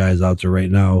talented guys out there right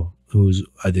now, who's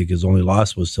I think his only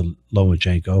loss was to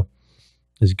Lomachenko,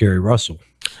 is Gary Russell.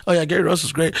 Oh yeah, Gary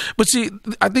Russell's great. But see,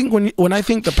 I think when I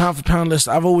think the pound for pound list,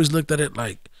 I've always looked at it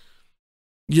like,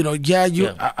 I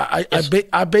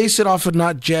base it off of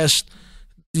not just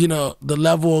the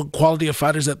level quality of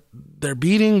fighters that they're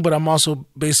beating, but I'm also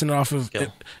basing it off of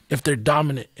if they're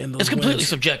dominant in those. It's completely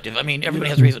subjective. I mean, everybody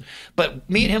has a reason. But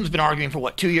me and him's been arguing for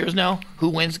 2 years now. Who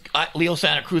wins, Leo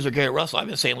Santa Cruz or Gary Russell? I've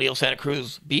been saying Leo Santa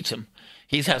Cruz beats him.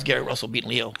 He has Gary Russell beating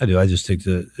Leo. I do. I just think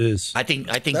that is. I think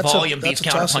volume beats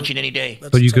counter punching any day.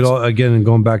 But you could again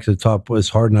going back to the top. It's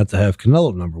hard not to have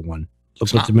Canelo number 1.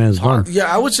 Look what the man's done.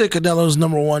 Yeah, I would say Canelo's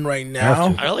number 1 right now.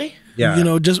 Really?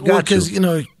 Yeah. Just because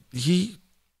he's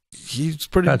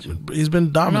pretty. He's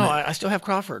been dominant. No, I still have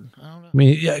Crawford. I don't know. I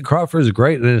mean, yeah, Crawford is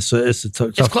great, and it's a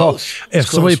tough call. Close. If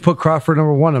somebody put Crawford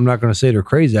number 1, I'm not going to say they're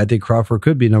crazy. I think Crawford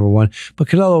could be number 1, but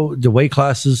Canelo, the weight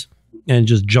classes and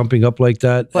just jumping up like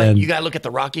that. But and you got to look at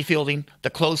the Rocky Fielding, the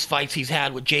close fights he's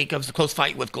had with Jacobs, the close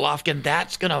fight with Golovkin.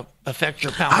 That's going to affect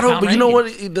your pound. I don't. But you know what?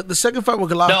 The second fight with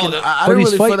Golovkin, I didn't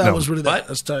really feel that was really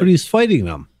that's tight. But he's fighting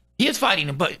them. He is fighting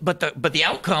him, but the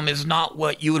outcome is not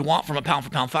what you would want from a pound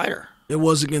for pound fighter. It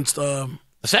was against the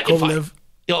second Kovalev.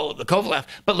 fight. The Kovalev.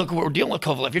 But look, we're dealing with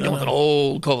Kovalev. You're dealing with an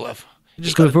old Kovalev.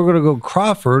 If we're going to go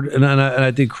Crawford, and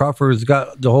I think Crawford's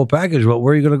got the whole package, but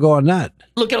where are you going to go on that?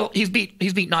 Look at he's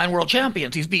beat 9 world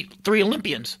champions. He's beat 3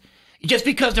 Olympians. Just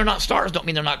because they're not stars don't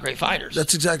mean they're not great fighters.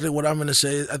 That's exactly what I'm going to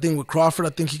say. I think with Crawford, I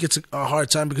think he gets a hard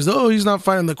time because he's not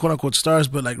fighting the quote unquote stars,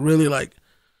 but like really like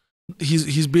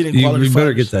he's beating quality fighters. You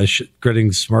better get that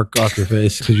gritting smirk off your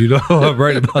face because I'm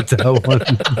right about that one.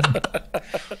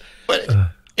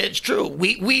 But it's true.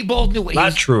 We both knew what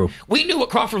not true. We knew what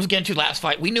Crawford was getting to last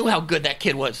fight. We knew how good that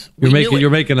kid was.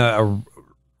 You're making a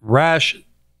rash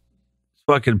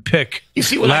fucking pick. You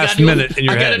see what last minute in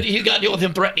your head. You got to deal with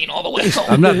him threatening all the way home.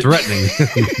 I'm not threatening.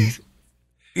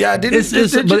 Yeah, but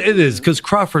it is because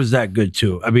Crawford's that good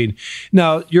too. I mean,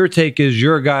 now your take is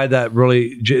you're a guy that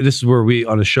really. This is where we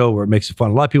on a show where it makes it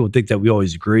fun. A lot of people think that we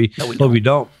always agree, but we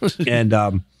don't. And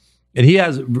he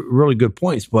has really good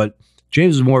points. But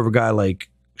James is more of a guy like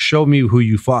show me who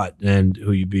you fought and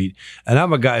who you beat. And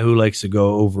I'm a guy who likes to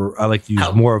go over. I like to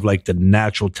use more of like the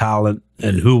natural talent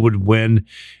and who would win,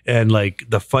 and like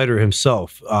the fighter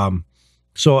himself.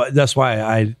 So that's why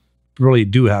I really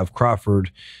do have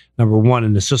Crawford number one.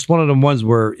 And it's just one of them ones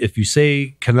where if you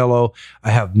say Canelo,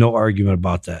 I have no argument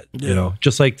about that. Yeah. You know,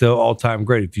 just like the all-time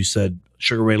great. If you said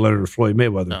Sugar Ray Leonard or Floyd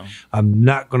Mayweather, no. I'm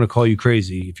not going to call you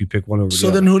crazy if you pick one over the other.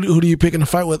 So then who do you pick in a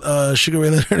fight with Sugar Ray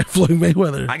Leonard and Floyd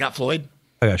Mayweather? I got Floyd.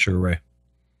 I got Sugar Ray.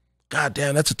 God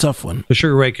damn, that's a tough one. The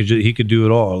Sugar Ray he could do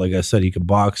it all. Like I said, he could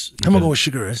box. I'm gonna go with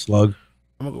Sugar Ray. Slug.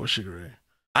 I'm gonna go with Sugar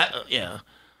Ray. Yeah.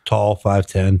 Tall,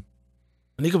 5'10",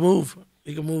 and he can move.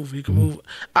 He can move. He can move.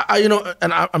 I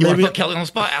maybe put Kelly on the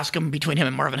spot. Ask him between him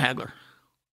and Marvin Hagler.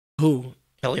 Who?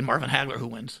 Kelly and Marvin Hagler. Who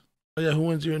wins? Oh yeah, who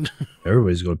wins?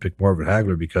 Everybody's going to pick Marvin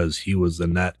Hagler because he was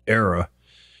in that era,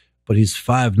 but he's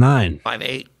 5'9",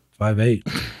 5'8", 5'8",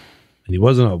 and he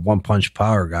wasn't a one-punch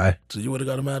power guy. So you would have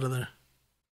got him out of there.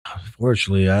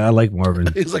 Unfortunately, I like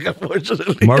Marvin. He's like,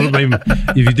 unfortunately. Marvin.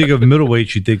 If you think of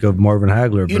middleweights, you think of Marvin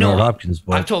Hagler, Bernard Hopkins.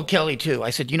 But I've told Kelly too. I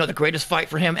said, the greatest fight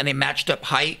for him, and they matched up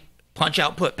height, punch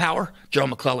output, power. Joe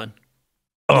McClellan.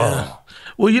 Oh, yeah.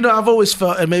 Well, I've always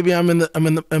felt, and maybe I'm in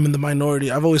the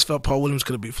minority. I've always felt Paul Williams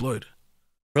could have beat Floyd.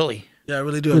 Really? Yeah, I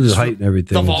really do. The height and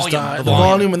everything. The volume. The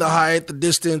volume and the height, the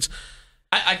distance.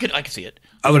 I could see it.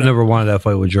 I would have never wanted that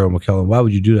fight with Gerald McClellan. Why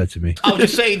would you do that to me? I was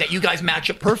just saying that you guys match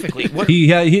up perfectly.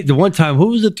 He the one time, who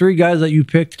was the three guys that you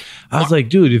picked? I was like,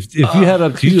 dude, if you had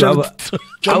up to you,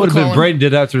 I would have been Braden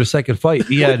did after the second fight.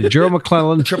 He had Gerald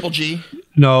McClellan. Triple G.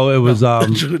 No, it was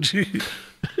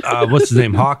what's his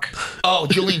name? Hawk. Oh,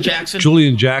 Julian Jackson.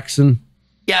 Julian Jackson.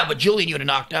 Yeah, but Julian, you would have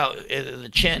knocked out the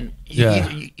chin.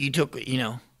 You took.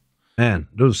 Man,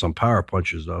 those are some power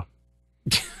punches, though.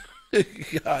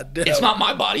 God damn. It's not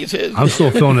my body, it's his. I'm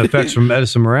still feeling the effects from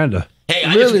Edison Miranda. Hey,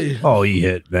 really? He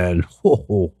hit, man.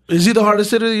 Is he the hardest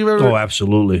hitter you've ever? Oh,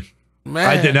 absolutely. Man.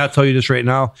 I did not tell you this right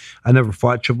now. I never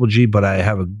fought Triple G, but I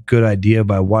have a good idea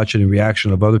by watching the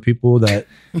reaction of other people that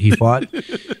he fought.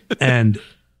 And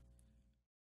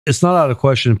it's not out of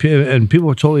question. And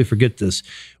people totally forget this.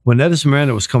 When Edison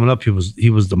Miranda was coming up, he was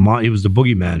the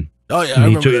boogeyman. Oh yeah,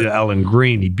 and he took it to Alan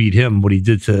Green. He beat him. What he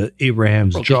did to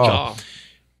Abraham's jaw.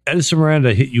 Edison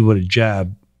Miranda hit you with a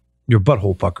jab, your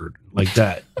butthole puckered like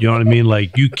that. You know what I mean?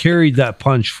 Like you carried that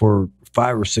punch for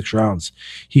 5 or 6 rounds.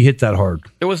 He hit that hard.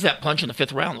 There was that punch in the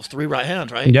 5th round. Those 3 right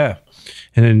hands, right? Yeah.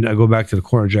 And then I go back to the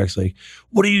corner. Jack's like,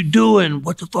 "What are you doing?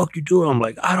 What the fuck you doing?" I'm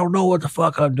like, "I don't know what the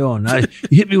fuck I'm doing."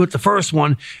 He hit me with the first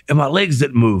one, and my legs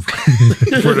didn't move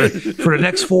for the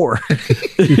next 4.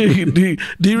 Do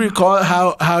you recall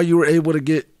how you were able to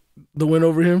get the win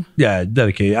over him? Yeah,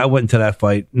 dedicated. I went into that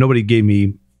fight. Nobody gave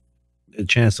me a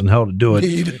chance in hell to do it.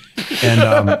 And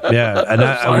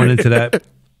I went into that.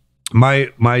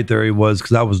 My theory was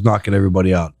because I was knocking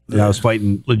everybody out. And I was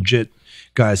fighting legit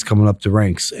guys coming up the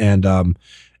ranks, and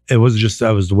it was just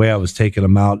that was the way I was taking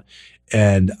them out,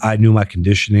 and I knew my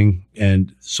conditioning,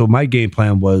 and so my game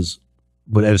plan was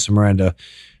with Edison Miranda.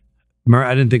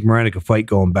 I didn't think Miranda could fight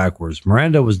going backwards.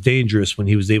 Miranda was dangerous when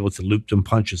he was able to loop them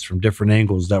punches from different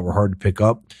angles that were hard to pick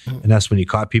up, and that's when he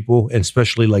caught people, and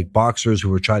especially like boxers who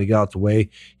were trying to get out the way,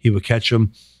 he would catch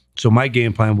them. So my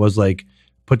game plan was like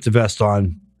put the vest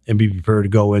on and be prepared to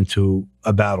go into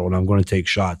a battle, and I'm going to take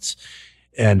shots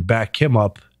and back him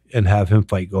up and have him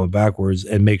fight going backwards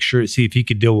and see if he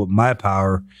could deal with my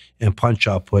power and punch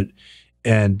output.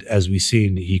 And as we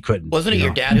seen, he couldn't. Wasn't it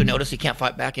your dad who noticed he can't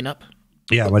fight backing up?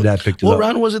 Yeah, my dad picked it up. What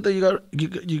round was it that you got?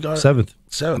 7th.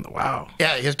 7th. Wow.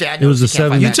 Yeah, his dad. It was the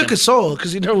 7th. He took his soul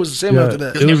because he never was the same after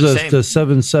that. It was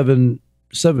the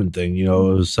 7-7 thing. It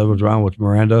was 7th round with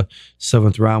Miranda,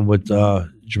 7th round with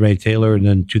Jermain Taylor, and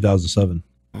then 2007.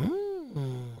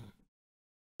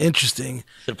 Interesting.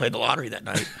 Should have played the lottery that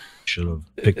night. Should have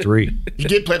picked 3. You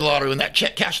did play the lottery when that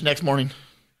check cashed the next morning.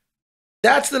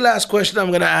 That's the last question I'm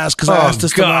going to ask because I asked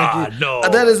this to Mikey. No.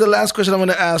 That is the last question I'm going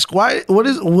to ask. What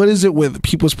is it with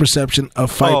people's perception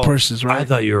of fight purses? Right? I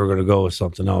thought you were going to go with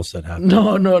something else that happened.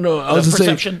 No. I was just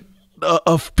perception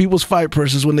of people's fight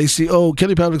purses when they see,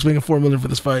 Kelly Pavlik's making $4 million for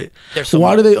this fight.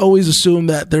 Why do they always assume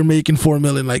that they're making $4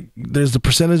 million? Like there's the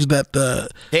percentage that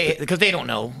because they don't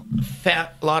know. A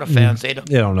lot of fans they don't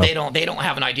know. They don't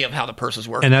have an idea of how the purses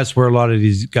work. And that's where a lot of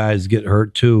these guys get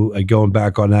hurt too. Going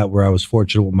back on that, where I was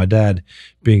fortunate with my dad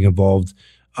being involved.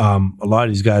 A lot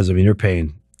of these guys, I mean, they're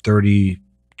paying 30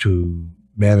 to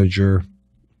manager,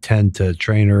 10 to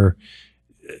trainer.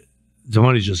 The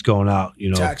money's just going out,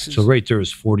 Taxes. So right there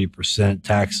is 40%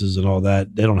 taxes and all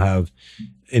that. They don't have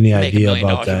any idea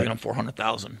about that.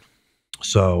 $400,000.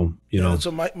 So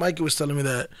So Mikey was telling me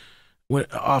that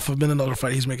off of $1 million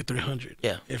fight, he's making $300.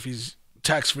 Yeah. If he's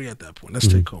tax free at that point. That's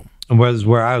take home. And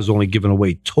where I was only giving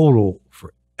away total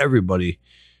for everybody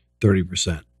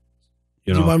 30%.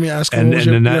 You Do know, you mind me asking what was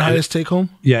your highest take home?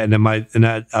 Yeah, and then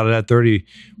out of that 30,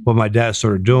 what my dad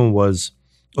started doing was,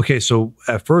 okay, so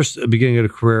at first, at the beginning of the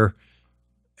career,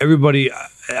 everybody,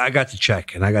 I got the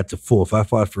check and I got the full. If I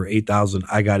fought for $8,000,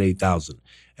 I got $8,000,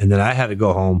 and then I had to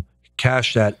go home,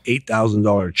 cash that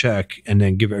 $8,000 check, and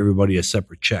then give everybody a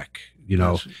separate check. You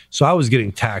know, so I was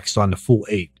getting taxed on the full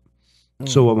 $8,000.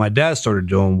 So what my dad started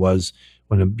doing was,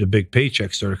 when the big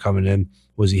paychecks started coming in,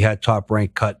 was he had Top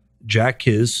Rank cut Jack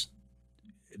his.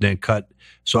 Then cut.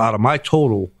 So out of my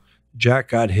total, Jack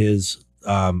got his,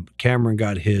 Cameron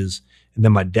got his, and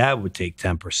then my dad would take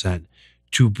 10%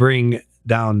 to bring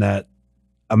down that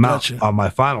amount on my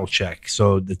final check.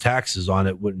 So the taxes on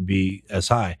it wouldn't be as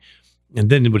high.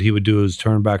 And then what he would do is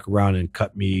turn back around and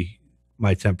cut me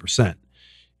my 10%,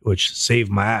 which saved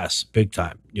my ass big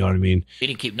time. You know what I mean? He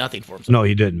didn't keep nothing for himself. No,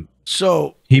 he didn't.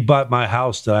 So he bought my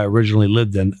house that I originally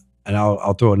lived in, and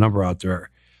I'll throw a number out there.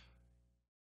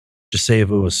 Just say if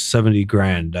it was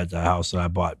 $70,000 at the house that I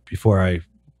bought before I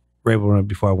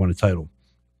won a title.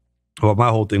 Well, my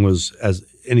whole thing was, as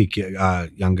any kid,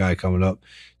 young guy coming up,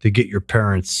 to get your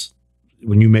parents,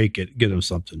 when you make it, get them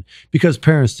something, because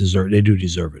parents they do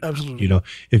deserve it. Absolutely. You know,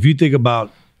 if you think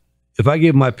about, if I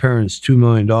gave my parents $2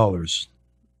 million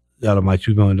out of my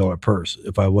 $2 million purse,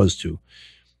 if I was to,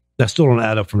 that still don't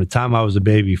add up from the time I was a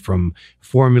baby, from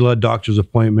formula, doctor's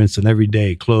appointments, and every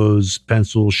day, clothes,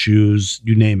 pencils, shoes,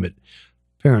 you name it.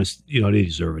 Parents, you know, they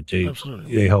deserve it.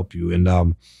 They help you.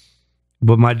 And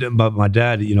but my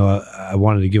dad, you know, I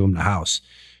wanted to give him the house.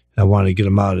 I wanted to get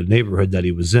him out of the neighborhood that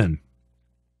he was in.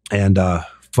 And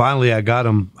finally, I got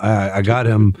him. I got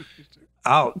him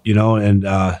out, you know,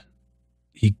 and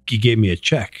he gave me a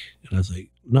check, and I was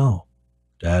like, "No,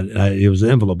 Dad." And it was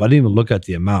an envelope. I didn't even look at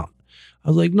the amount. I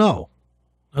was like, "No."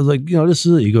 I was like, "You know, this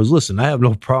is it." He goes, "Listen, I have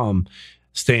no problem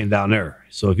staying down there.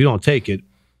 So if you don't take it,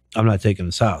 I'm not taking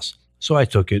this house." So I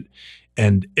took it,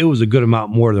 and it was a good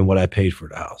amount more than what I paid for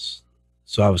the house.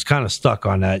 So I was kind of stuck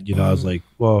on that. You know, I was like,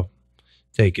 well,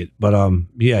 take it. But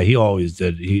yeah, he always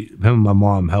did. Him and my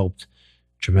mom helped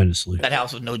tremendously. That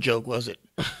house was no joke, was it?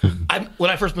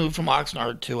 When I first moved from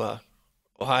Oxnard to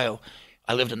Ohio,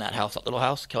 I lived in that house, that little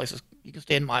house. Kelly says, "You can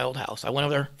stay in my old house." I went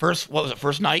over there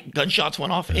first night, gunshots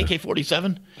went off,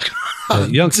 AK-47.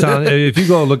 Youngstown, if you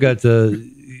go look at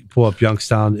pull up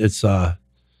Youngstown, it's a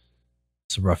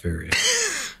rough area.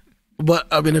 But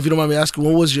I mean, if you don't mind me asking,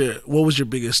 what was your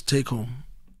biggest take home?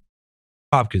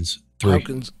 Hopkins 3.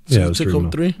 Hopkins, so yeah, you took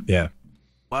home 3. Yeah.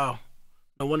 Wow.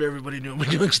 No wonder everybody knew him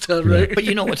in Youngstown, right? But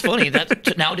you know what's funny?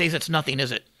 Nowadays it's nothing,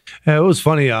 is it? Yeah, it was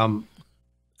funny.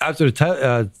 After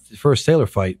the first Taylor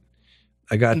fight,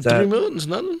 I got that. $3 million is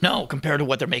nothing. No, compared to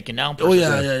what they're making now. Oh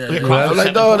yeah. Well,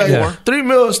 like, no, like, $3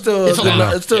 million is still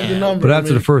it's still the number. But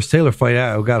after the first Taylor fight,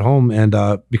 I got home, and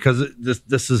because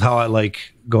this is how I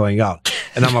like going out,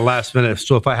 and I'm a last minute.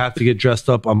 So if I have to get dressed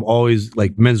up, I'm always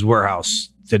like Men's Warehouse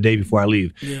the day before I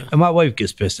leave. Yeah. And my wife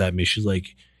gets pissed at me. She's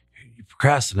like, "You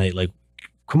procrastinate. Like,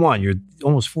 come on, you're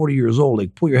almost 40 years old.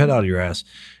 Like, pull your head out of your ass."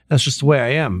 That's just the way I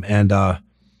am. And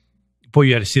boy,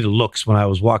 you had to see the looks when I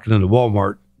was walking into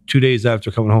Walmart 2 days after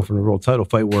coming home from the world title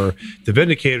fight, where the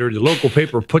Vindicator, the local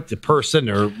paper, put the purse in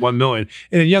there, $1 million.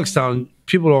 And in Youngstown,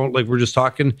 people don't, like we're just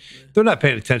talking, they're not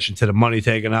paying attention to the money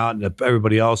taken out and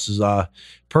everybody else's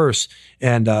purse.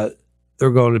 And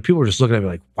people are just looking at me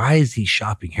like, why is he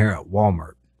shopping here at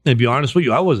Walmart? And to be honest with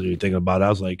you, I wasn't even thinking about it. I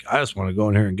was like, I just want to go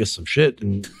in here and get some shit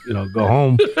and, you know, go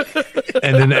home.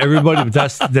 And then everybody,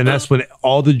 that's when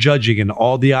all the judging and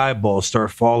all the eyeballs start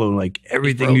following, like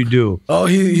everything you do. Oh,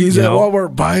 he's at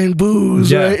Walmart buying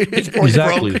booze, right?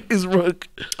 Exactly. He's broke.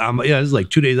 Yeah, this is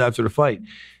like 2 days after the fight.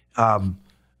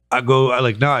 I go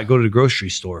to the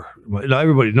grocery store. Now,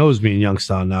 everybody knows me in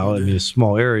Youngstown now. I mean, it's a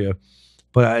small area,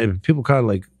 but people kind of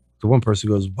like, the one person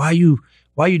goes, why you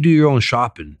do your own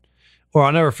shopping? Or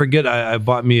I'll never forget, I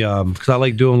bought me, because I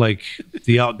like doing like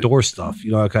the outdoor stuff.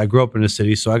 You know, like I grew up in the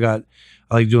city, so I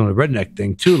like doing a redneck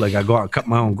thing too. Like I go out and cut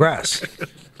my own grass.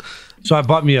 So I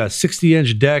bought me a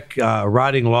 60-inch deck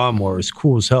riding lawnmower. It's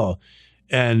cool as hell.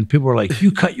 And people were like,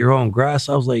 "You cut your own grass?"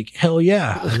 I was like, "Hell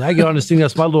yeah." And I get on this thing.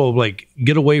 That's my little like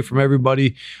get away from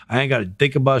everybody. I ain't got to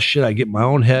think about shit. I get my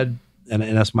own head. And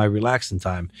that's my relaxing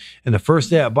time. And the first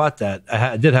day I bought that,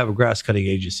 I did have a grass cutting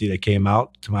agency that came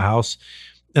out to my house.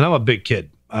 And I'm a big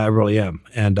kid. I really am.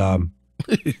 And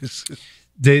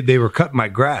they were cutting my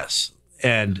grass.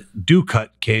 And Do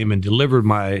Cut came and delivered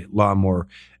my lawnmower.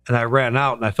 And I ran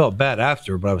out and I felt bad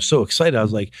after, but I was so excited. I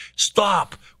was like,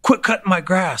 "Stop, quit cutting my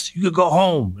grass. You could go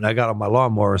home." And I got on my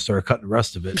lawnmower and started cutting the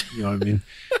rest of it. You know what I mean?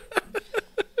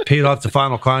 paid off the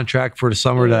final contract for the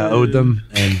summer that I owed them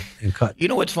and cut. You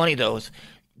know what's funny though is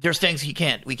there's things we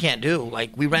can't do.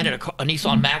 Like we rented a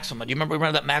Nissan Maxima. Do you remember we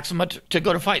rented that Maxima to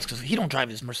go to fights because he don't drive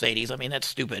his Mercedes. I mean that's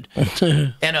stupid.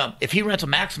 And if he rents a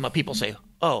Maxima, people say,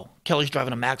 "Oh, Kelly's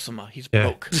driving a Maxima. He's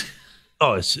broke."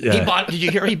 Oh, Did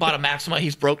you hear he bought a Maxima?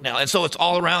 He's broke now, and so it's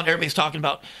all around. Everybody's talking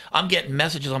about. I'm getting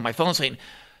messages on my phone saying,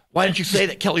 "Why didn't you say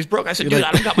that Kelly's broke?" I said, "Dude,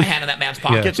 I don't got my hand in that man's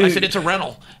pockets." I said, "It's a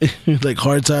rental." Like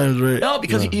hard times, right? No,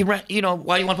 because you rent. You know,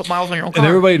 why do you want to put miles on your own car? And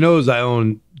everybody knows I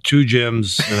own 2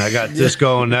 gyms and I got this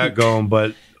going, that going,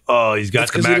 but he's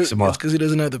got the Maxima. It's because he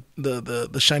doesn't have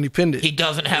the shiny pendant. He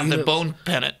doesn't have the bone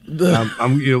pennant.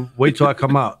 I'm wait till I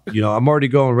come out. I'm already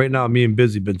going right now. Me and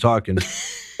Busy been talking,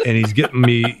 and he's getting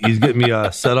me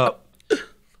set up,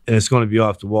 and it's going to be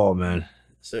off the wall, man.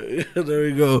 There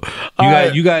we go.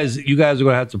 You guys are going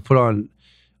to have to put on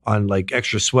like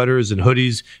extra sweaters and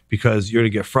hoodies because you're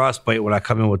going to get frostbite when I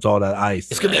come in with all that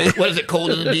ice. It's going to be, what is it, cold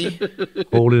in the D?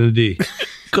 Cold in the D.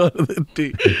 Cold in the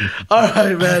D. All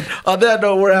right, man. On that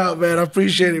note, we're out, man. I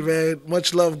appreciate it, man.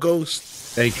 Much love, Ghost.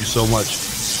 Thank you so much.